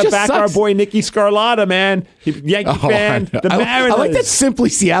Astros. We got to back our boy Nicky Scarlata, man. Yankee fan. The Mariners. I like that Simply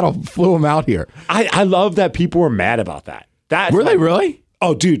Seattle flew him out here. I love that people were mad about that. Were they really?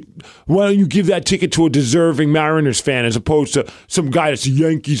 Oh, dude, why don't you give that ticket to a deserving Mariners fan as opposed to some guy that's a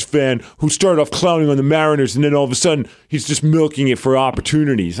Yankees fan who started off clowning on the Mariners and then all of a sudden he's just milking it for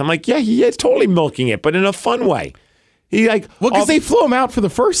opportunities. I'm like, yeah, he is totally milking it, but in a fun way. Because they flew him out for the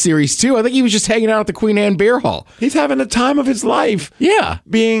first series too. I think he was just hanging out at the Queen Anne Beer Hall. He's having the time of his life. Yeah,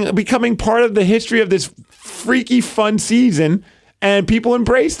 becoming part of the history of this freaky fun season, and people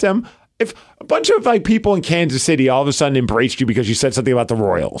embraced him. If a bunch of people in Kansas City all of a sudden embraced you because you said something about the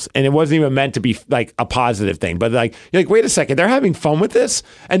Royals, and it wasn't even meant to be a positive thing, but you're like, wait a second, they're having fun with this,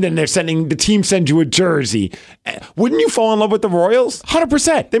 and then the team sends you a jersey. Wouldn't you fall in love with the Royals?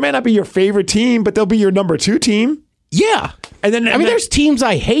 100%. They may not be your favorite team, but they'll be your number 2 team. Yeah. And then there's teams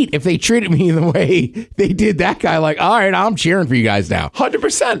I hate if they treated me the way they did that guy. Like, all right, I'm cheering for you guys now.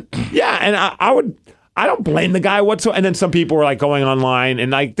 100%. Yeah, and I don't blame the guy whatsoever. And then some people were going online,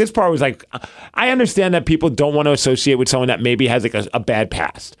 and this part was I understand that people don't want to associate with someone that maybe has a bad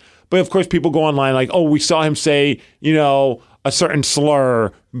past. But of course, people go online we saw him say, a certain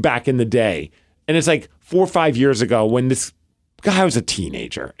slur back in the day. And it's 4 or 5 years ago when this guy was a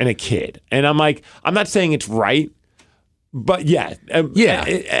teenager and a kid. And I'm I'm not saying it's right, but yeah.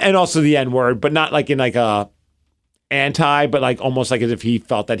 And also the N word, but not in a anti, but almost as if he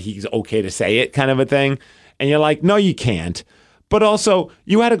felt that he's okay to say it kind of a thing. And you're no, you can't. But also,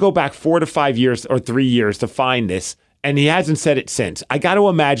 you had to go back 4 to 5 years or 3 years to find this, and he hasn't said it since. I got to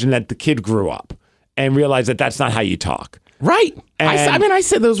imagine that the kid grew up and realized that that's not how you talk. Right. I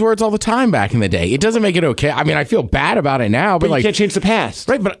said those words all the time back in the day. It doesn't make it okay. I feel bad about it now, but you can't change the past.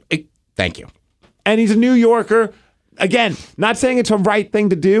 Right, but thank you. And he's a New Yorker. Again, not saying it's a right thing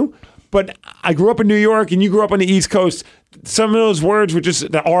to do, but I grew up in New York, and you grew up on the East Coast. Some of those words were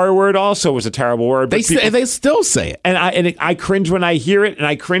just the R word. Also, was a terrible word. They still say it, and I cringe when I hear it, and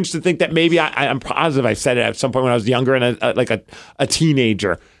I cringe to think that maybe I'm positive I said it at some point when I was younger and a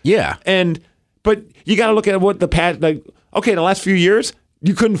teenager. Yeah, but you got to look at what the past the last few years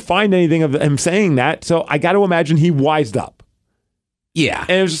you couldn't find anything of him saying that, so I got to imagine he wised up. Yeah,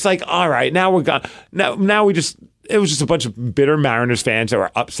 and it was just all right, now we're gone. Now we just. It was just a bunch of bitter Mariners fans that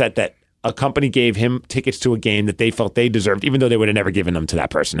were upset that a company gave him tickets to a game that they felt they deserved, even though they would have never given them to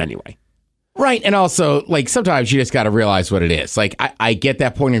that person anyway. Right. And also, sometimes you just got to realize what it is. I get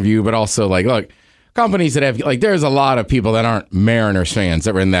that point of view, but also, look, companies that have, there's a lot of people that aren't Mariners fans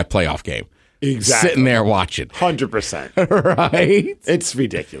that were in that playoff game. Exactly. Sitting there watching. 100%. Right? It's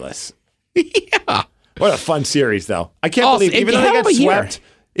ridiculous. Yeah. What a fun series, though. I can't believe, even though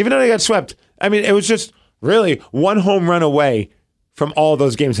they got swept, it was just really one home run away from all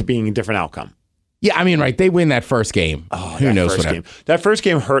those games being a different outcome. Yeah, right. They win that first game. Oh, who knows what game? That first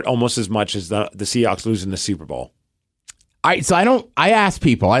game hurt almost as much as the Seahawks losing the Super Bowl. I asked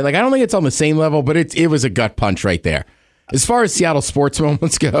people. I don't think it's on the same level, but it was a gut punch right there. As far as Seattle sports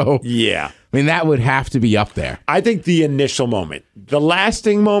moments go, yeah, that would have to be up there. I think the initial moment, the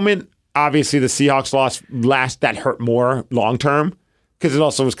lasting moment, obviously the Seahawks lost that hurt more long term. Because it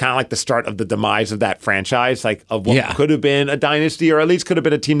also was kind of the start of the demise of that franchise, of what could have been a dynasty, or at least could have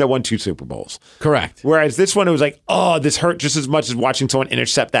been a team that won 2 Super Bowls. Correct. Whereas this one, it was this hurt just as much as watching someone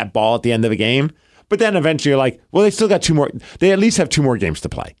intercept that ball at the end of a game. But then eventually you're well, they still got 2 more. They at least have 2 more games to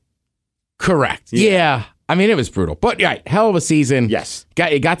play. Correct. Yeah. It was brutal. But, hell of a season. Yes.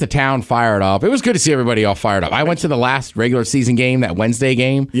 It got the town fired up. It was good to see everybody all fired up. I went to the last regular season game, that Wednesday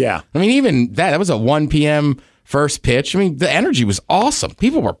game. Yeah. Even that was a 1 p.m., first pitch. The energy was awesome.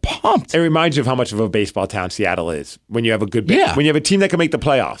 People were pumped. It reminds you of how much of a baseball town Seattle is when you have a good when you have a team that can make the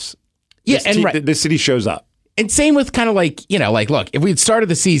playoffs. Yeah, the city shows up. And same with kind of look, if we had started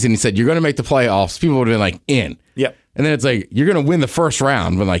the season and said you're going to make the playoffs, people would have been in. Yep. And then it's you're going to win the first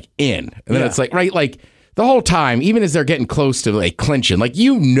round when in. And then it's the whole time, even as they're getting close to clinching, the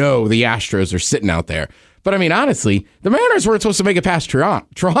Astros are sitting out there. But honestly, the Mariners weren't supposed to make it past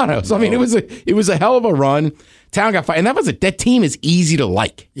Toronto. So it was a hell of a run. Town got fired, and that team is easy to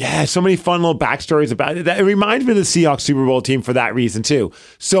like. Yeah, so many fun little backstories about it. It reminds me of the Seahawks Super Bowl team for that reason too.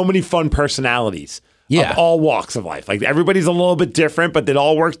 So many fun personalities of all walks of life. Everybody's a little bit different, but they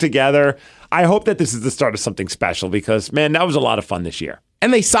all work together. I hope that this is the start of something special because man, that was a lot of fun this year.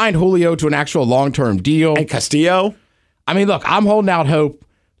 And they signed Julio to an actual long-term deal. And Castillo. Look, I'm holding out hope.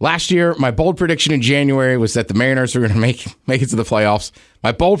 Last year, my bold prediction in January was that the Mariners were going to make it to the playoffs.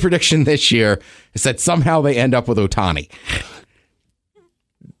 My bold prediction this year is that somehow they end up with Ohtani.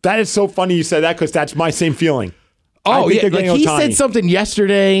 That is so funny you said that because that's my same feeling. Oh, yeah. He said something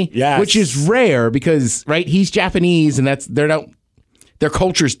yesterday, which is rare because, he's Japanese and their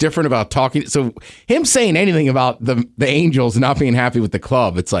culture is different about talking. So him saying anything about the Angels not being happy with the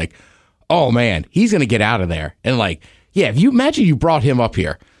club, it's oh, man, he's going to get out of there. And if you imagine you brought him up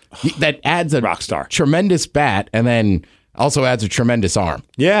here. That adds a rock star, tremendous bat, and then also adds a tremendous arm.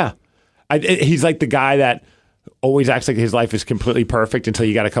 Yeah, he's like the guy that always acts like his life is completely perfect until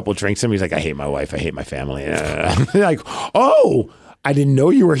you got a couple of drinks in him. He's like, I hate my wife. I hate my family. Like, oh, I didn't know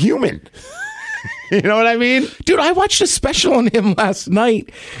you were human. You know what I mean? Dude, I watched a special on him last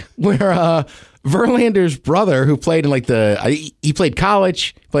night where Verlander's brother, who played in he played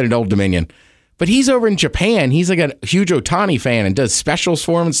college, played in Old Dominion, but he's over in Japan. He's like a huge Ohtani fan and does specials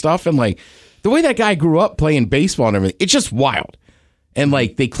for him and stuff. And like the way that guy grew up playing baseball and everything, it's just wild. And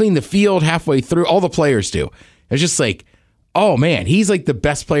like they clean the field halfway through. All the players do. It's just like, oh man, he's like the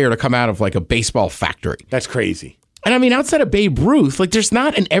best player to come out of like a baseball factory. That's crazy. And I mean, outside of Babe Ruth, like there's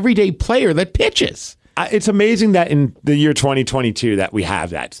not an everyday player that pitches. It's amazing that in the year 2022 that we have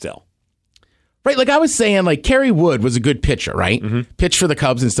that still. Right, like I was saying, like Kerry Wood was a good pitcher, right? Mm-hmm. Pitched for the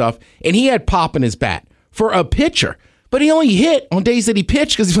Cubs and stuff, and he had pop in his bat for a pitcher. But he only hit on days that he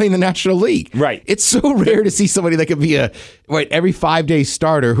pitched because he's playing the National League. Right. It's so rare to see somebody that could be every 5-day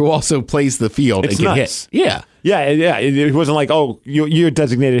starter who also plays the field and can hit. Yeah. Yeah. It wasn't like, oh, you're a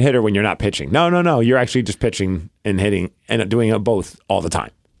designated hitter when you're not pitching. No. You're actually just pitching and hitting and doing it both all the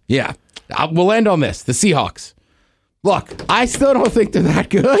time. Yeah. We'll end on this. The Seahawks. Look, I still don't think they're that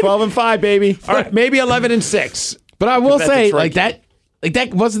good. 12-5, baby. All right, maybe 11-6. But I will say, like that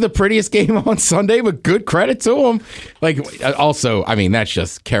wasn't the prettiest game on Sunday, but good credit to them. Like, also, I mean, that's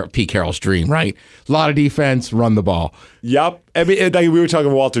just Pete Carroll's dream, right? A lot of defense, run the ball. Yep. I mean, we were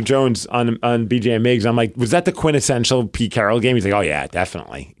talking to Walter Jones on BJ and Miggs. I'm like, was that the quintessential Pete Carroll game? He's like, oh yeah,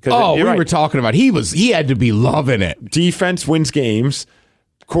 definitely. We were talking about he had to be loving it. Defense wins games.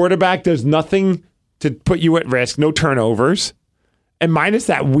 Quarterback does nothing to put you at risk. No turnovers, and minus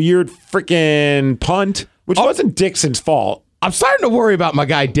that weird freaking punt, which wasn't Dixon's fault. I'm starting to worry about my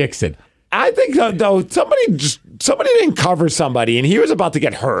guy Dixon. I think though somebody didn't cover somebody, and he was about to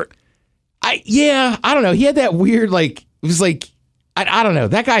get hurt. I don't know. He had that weird it was like I don't know.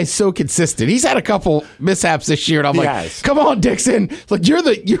 That guy is so consistent. He's had a couple mishaps this year, and I'm like, come on, Dixon. Like you're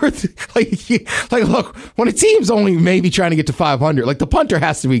look, when a team's only maybe trying to get to 500, like the punter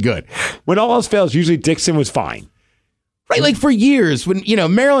has to be good. When all else fails, usually Dixon was fine. Right, like for years, when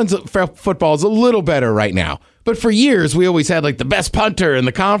Maryland's football is a little better right now. But for years, we always had like the best punter in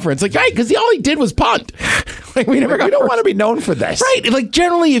the conference. Like, right, because all he did was punt. Like, we don't want to be known for this. Right. Like,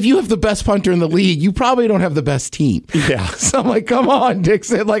 generally, if you have the best punter in the league, you probably don't have the best team. Yeah. So I'm like, come on,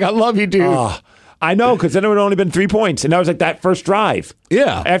 Dixon. Like, I love you, dude. I know, because then it would have only been 3 points. And that was like that first drive.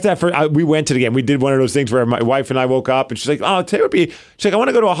 Yeah. After that first, we went to the game. We did one of those things where my wife and I woke up, and she's like, oh, today would be, she's like, I want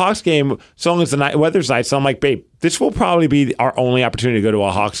to go to a Hawks game so long as the weather's nice. So I'm like, babe, this will probably be our only opportunity to go to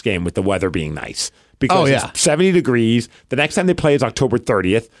a Hawks game with the weather being nice. Because it's 70 degrees. The next time they play is October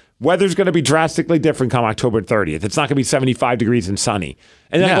 30th. Weather's going to be drastically different come October 30th. It's not going to be 75 degrees and sunny.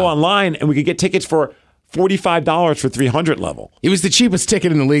 And then I go online, and we could get tickets for $45 for 300 level. It was the cheapest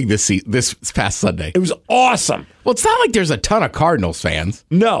ticket in the league this past Sunday. It was awesome. Well, it's not like there's a ton of Cardinals fans.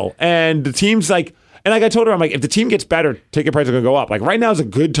 No, and the team's like, and like I told her, I'm like, if the team gets better, ticket prices are going to go up. Like right now is a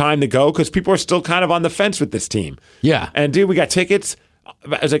good time to go because people are still kind of on the fence with this team. Yeah. And dude, we got tickets.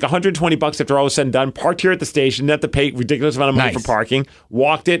 It was like $120 after all was said and done. Parked here at the station, didn't have to pay ridiculous amount of money for parking.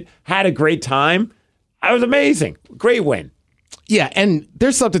 Walked it, had a great time. It was amazing. Great win. Yeah, and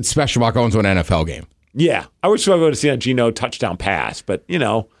there's something special about going to an NFL game. Yeah. I wish I would have seen a Geno touchdown pass, but,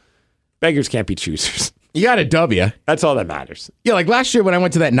 beggars can't be choosers. You got a W. That's all that matters. Yeah, like last year when I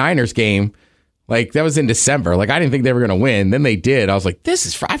went to that Niners game, like that was in December. Like I didn't think they were going to win. Then they did. I was like,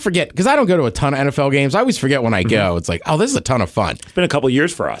 I forget, because I don't go to a ton of NFL games. I always forget when I go. It's like, oh, this is a ton of fun. It's been a couple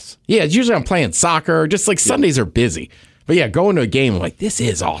years for us. Yeah, it's usually I'm playing soccer. Just like Sundays are busy. But yeah, going to a game, I'm like, this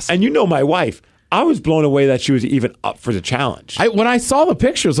is awesome. And my wife, I was blown away that she was even up for the challenge. When I saw the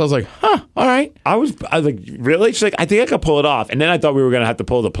pictures, I was like, huh, all right. I was like, really? She's like, I think I could pull it off. And then I thought we were going to have to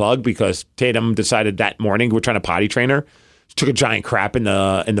pull the plug because Tatum decided that morning we're trying to potty train her. She took a giant crap in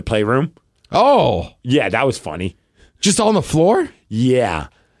the playroom. Oh. Yeah, that was funny. Just on the floor? Yeah.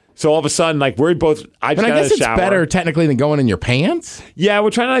 So all of a sudden, like, we're both... I guess it's better technically than going in your pants? Yeah, we're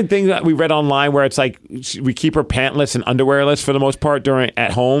trying to think that we read online where it's like we keep her pantless and underwearless for the most part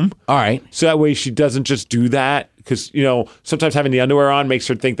at home. All right. So that way she doesn't just do that because, sometimes having the underwear on makes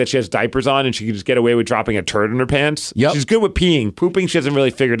her think that she has diapers on and she can just get away with dropping a turd in her pants. Yep. She's good with peeing. Pooping, she hasn't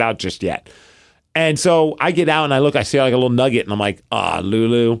really figured out just yet. And so I get out and I see like a little nugget and I'm like,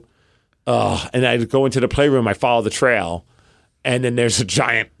 Lulu. And I go into the playroom, I follow the trail, and then there's a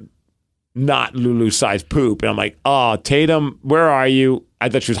giant, not Lulu-sized poop. And I'm like, Tatum, where are you? I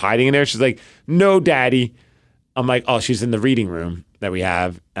thought she was hiding in there. She's like, no, Daddy. I'm like, she's in the reading room that we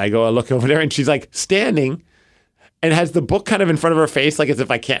have. I look over there, and she's like standing and has the book kind of in front of her face, like as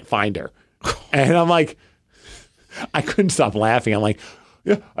if I can't find her. And I'm like, I couldn't stop laughing. I'm like,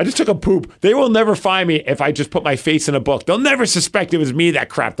 Yeah, I just took a poop. They will never find me if I just put my face in a book. They'll never suspect it was me that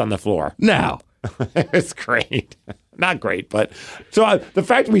crapped on the floor. No. It's great. Not great, but... So the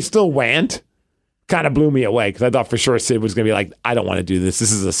fact that we still went kind of blew me away because I thought for sure Sid was going to be like, I don't want to do this.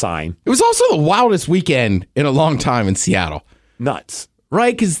 This is a sign. It was also the wildest weekend in a long time in Seattle. Nuts.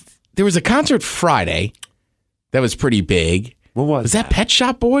 Right? Because there was a concert Friday that was pretty big. What was that? Pet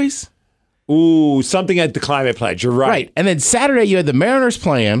Shop Boys? Ooh, something at the Climate Pledge. You're right. Right. And then Saturday, you had the Mariners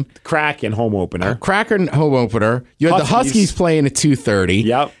playing. Kraken home opener. Kraken home opener. You had the Huskies playing at 2:30.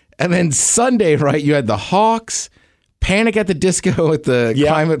 Yep. And then Sunday, right, you had the Hawks, Panic at the Disco at the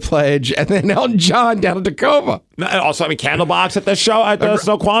Climate Pledge, and then Elton John down in Tacoma. Also, Candlebox at the show at the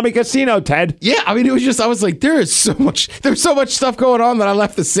Snoqualmie Casino, Ted. Yeah, I mean, it was just, I was like, there's so much stuff going on that I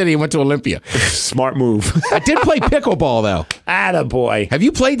left the city and went to Olympia. Smart move. I did play pickleball, though. Attaboy. Have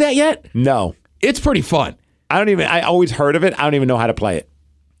you played that yet? No. It's pretty fun. I always heard of it. I don't even know how to play it.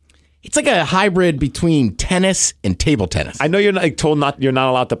 It's like a hybrid between tennis and table tennis. I know you're you're not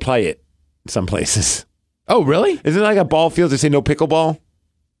allowed to play it in some places. Oh, really? Isn't it like a ball field? They say no pickleball?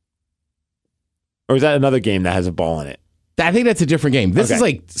 Or is that another game that has a ball in it? I think that's a different game. This is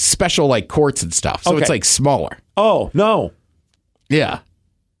like special like courts and stuff. So it's like smaller. Oh, no. Yeah.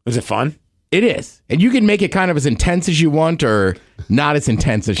 Is it fun? It is. And you can make it kind of as intense as you want or not as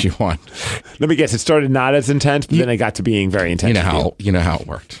intense as you want. Let me guess. It started not as intense, but then it got to being very intense. You know how it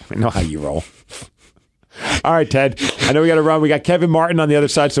worked. I know how you roll. All right, Ted. I know we got to run. We got Kevin Martin on the other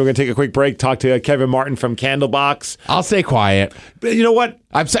side, so we're going to take a quick break. Talk to Kevin Martin from Candlebox. I'll stay quiet. But you know what?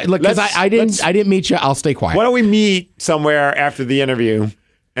 I'm saying, look, because I didn't meet you. I'll stay quiet. Why don't we meet somewhere after the interview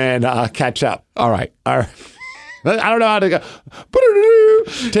and catch up? All right. I don't know how to go.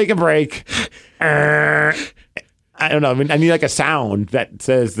 Take a break. I don't know. I need like a sound that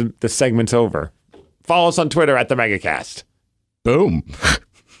says the segment's over. Follow us on Twitter at the Megacast. Boom.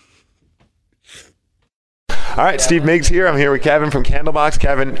 All right, Steve Miggs here. I'm here with Kevin from Candlebox.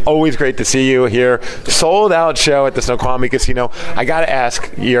 Kevin, always great to see you here. Sold out show at the Snoqualmie Casino. I got to ask,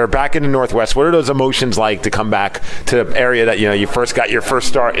 you're back in the Northwest. What are those emotions like to come back to the area that you first got your first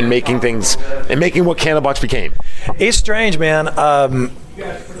start in making things and making what Candlebox became? It's strange, man.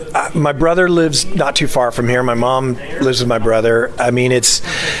 My brother lives not too far from here. My mom lives with my brother. I mean, it's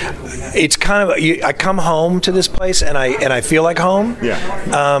kind of I come home to this place and I feel like home.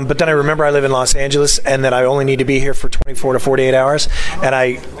 Yeah. But then I remember I live in Los Angeles and that I only need to be here for 24 to 48 hours, and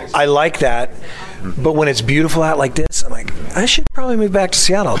I like that. But when it's beautiful out like this, I'm like, I should probably move back to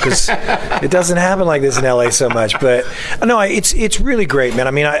Seattle because it doesn't happen like this in LA so much. But no, it's really great, man.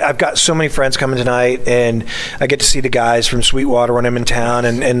 I mean, I've got so many friends coming tonight, and I get to see the guys from Sweetwater when I'm in town,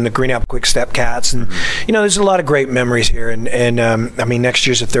 and the Green Apple Quick Step Cats, and there's a lot of great memories here. And I mean, next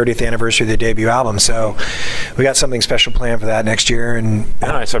year's the 30th anniversary of the debut album, so we got something special planned for that next year. And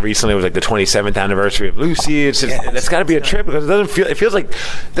I saw recently it was like the 27th anniversary of Lucy. It's just, that's got to be a trip because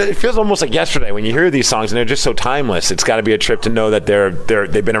it feels almost like yesterday when you hear these songs and they're just so timeless. It's got to be a trip to know that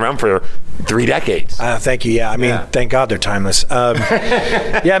they've been around for 3 decades. Thank you. Yeah, I mean, thank God they're timeless.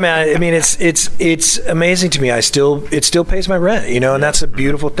 Yeah, man. I mean, it's amazing to me. It still pays my rent, and that's a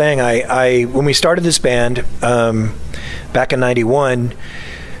beautiful thing. I when we started this band back in '91.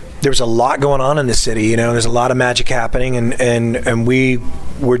 There was a lot going on in the city, there's a lot of magic happening, and we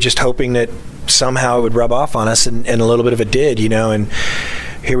were just hoping that somehow it would rub off on us, and a little bit of it did, and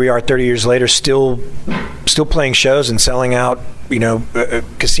here we are 30 years later still playing shows and selling out,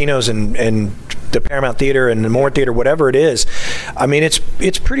 casinos and the Paramount Theater and the Moore Theater, whatever it is. I mean, it's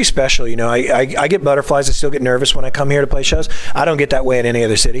pretty special. I get butterflies. I still get nervous when I come here to play shows. I don't get that way in any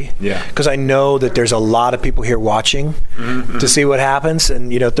other city. Yeah. Because I know that there's a lot of people here watching to see what happens.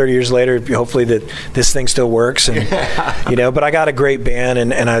 And 30 years later, hopefully that this thing still works. And but I got a great band,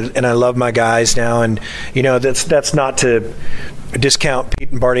 and I love my guys now. And that's not to discount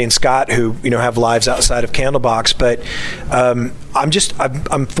Pete and Barty and Scott, who have lives outside of Candlebox, but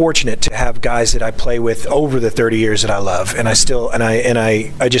I'm fortunate to have guys that I play with over the 30 years that I love, and I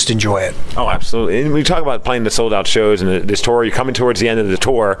just enjoy it. Oh, absolutely. And we talk about playing the sold out shows and this tour. You're coming towards the end of the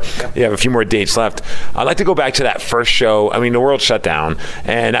tour. You have a few more dates left. I'd like to go back to that first show. I mean, the world shut down,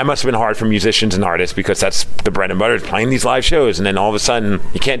 and that must have been hard for musicians and artists because that's the bread and butter, is playing these live shows, and then all of a sudden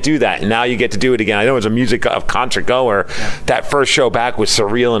you can't do that, and now you get to do it again. I know as a music concert goer, that first show back was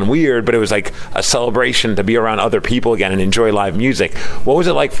surreal and weird, but it was like a celebration to be around other people again and enjoy live music. What was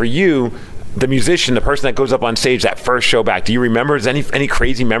it like for you, the musician, the person that goes up on stage that first show back? Do you remember any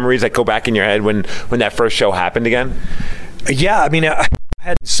crazy memories that go back in your head when that first show happened again? Yeah, I mean,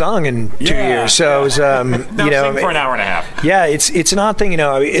 hadn't sung in 2 years, so it was, now you know, sing for an hour and a half. Yeah, it's an odd thing, you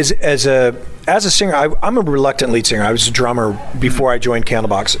know. As a singer, I'm a reluctant lead singer. I was a drummer before I joined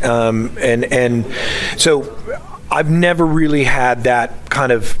Candlebox, and so I've never really had that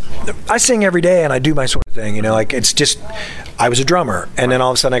kind of. I sing every day and I do my sort of thing, you know. Like it's just. I was a drummer, and then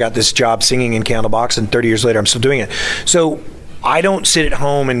all of a sudden I got this job singing in Candlebox, and 30 years later I'm still doing it. So I don't sit at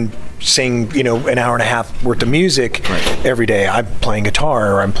home and sing, you know, an hour and a half worth of music every day. I'm playing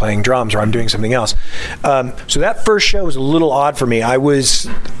guitar, or I'm playing drums, or I'm doing something else. So that first show was a little odd for me. I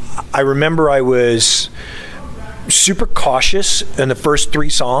remember I was super cautious in the first 3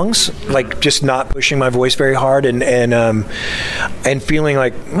 songs, like just not pushing my voice very hard, and feeling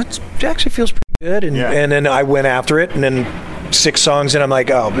like it actually feels pretty good, and then I went after it, and then 6 songs and I'm like,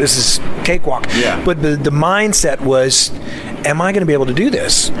 oh, this is cakewalk. But the mindset was, am I going to be able to do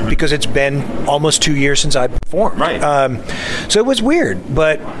this? Because it's been almost 2 years since I performed. So it was weird,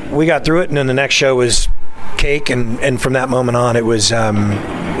 but we got through it, and then the next show was cake, and from that moment on it was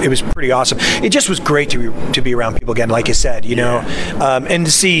pretty awesome. It just was great to be around people again, like you said, you know, and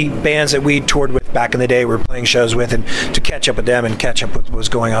to see bands that we toured with back in the day, we were playing shows with, and to catch up with them and catch up with what was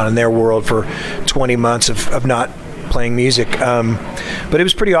going on in their world for 20 months of not playing music. But it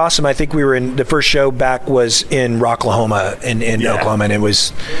was pretty awesome. I think we were the first show back was in Rocklahoma in Oklahoma, and it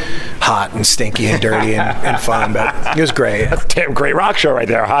was hot and stinky and dirty and fun, but it was great. That's a damn great rock show right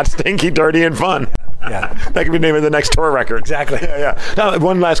there. Hot, stinky, dirty, and fun. Yeah. That could be the name of the next tour record. Exactly. Yeah. Now,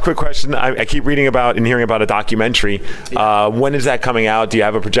 one last quick question. I keep reading about and hearing about a documentary. When is that coming out? Do you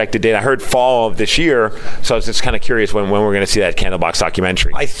have a projected date? I heard fall of this year, so I was just kind of curious when we're going to see that Candlebox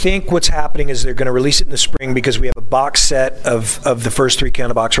documentary. I think what's happening is they're going to release it in the spring, because we have a box set of the first 3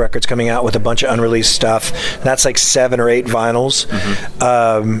 Candlebox records coming out with a bunch of unreleased stuff. That's like 7 or 8 vinyls.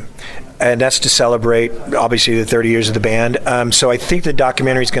 And that's to celebrate, obviously, the 30 years of the band. So I think the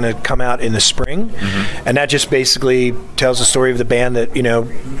documentary is going to come out in the spring, and that just basically tells the story of the band that, you know,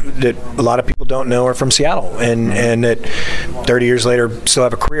 that a lot of people don't know are from Seattle, and that 30 years later still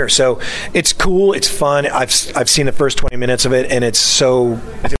have a career. So it's cool, it's fun. I've seen the first 20 minutes of it, and it's so.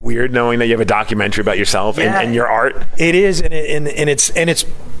 Is it weird knowing that you have a documentary about yourself and your art? It is, and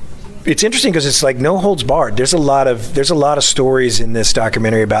it's interesting because it's like no holds barred. There's a lot of stories in this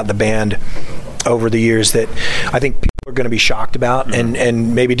documentary about the band over the years that I think people are going to be shocked about,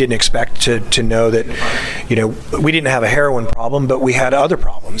 and maybe didn't expect to know that, you know, we didn't have a heroin problem, but we had other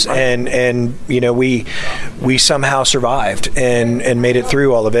problems, and you know, we somehow survived and made it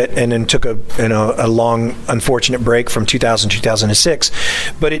through all of it, and then took a long unfortunate break from 2006,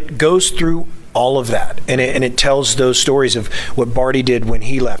 but it goes through all of that, and it tells those stories of what Barty did when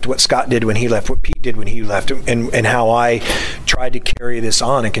he left, what Scott did when he left, what Pete did when he left, and how I tried to carry this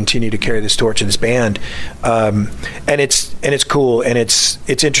on and continue to carry this torch of this band, and it's cool, and it's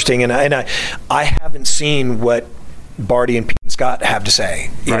interesting, and I haven't seen what Barty and Pete and Scott have to say,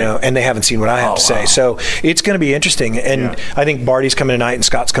 you know, and they haven't seen what I have to say. So it's going to be interesting. And I think Barty's coming tonight and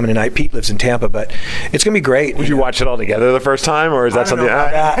Scott's coming tonight. Pete lives in Tampa, but it's going to be great. Would you watch it all together the first time, or is that something?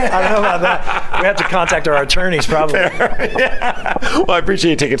 I don't know about that. We have to contact our attorneys, probably. Well, I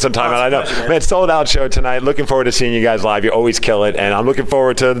appreciate you taking some time out. I know, man, sold out show tonight. Looking forward to seeing you guys live. You always kill it, and I'm looking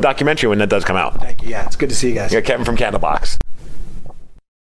forward to the documentary when that does come out. Thank you. Yeah, it's good to see you guys. Kevin from Candlebox.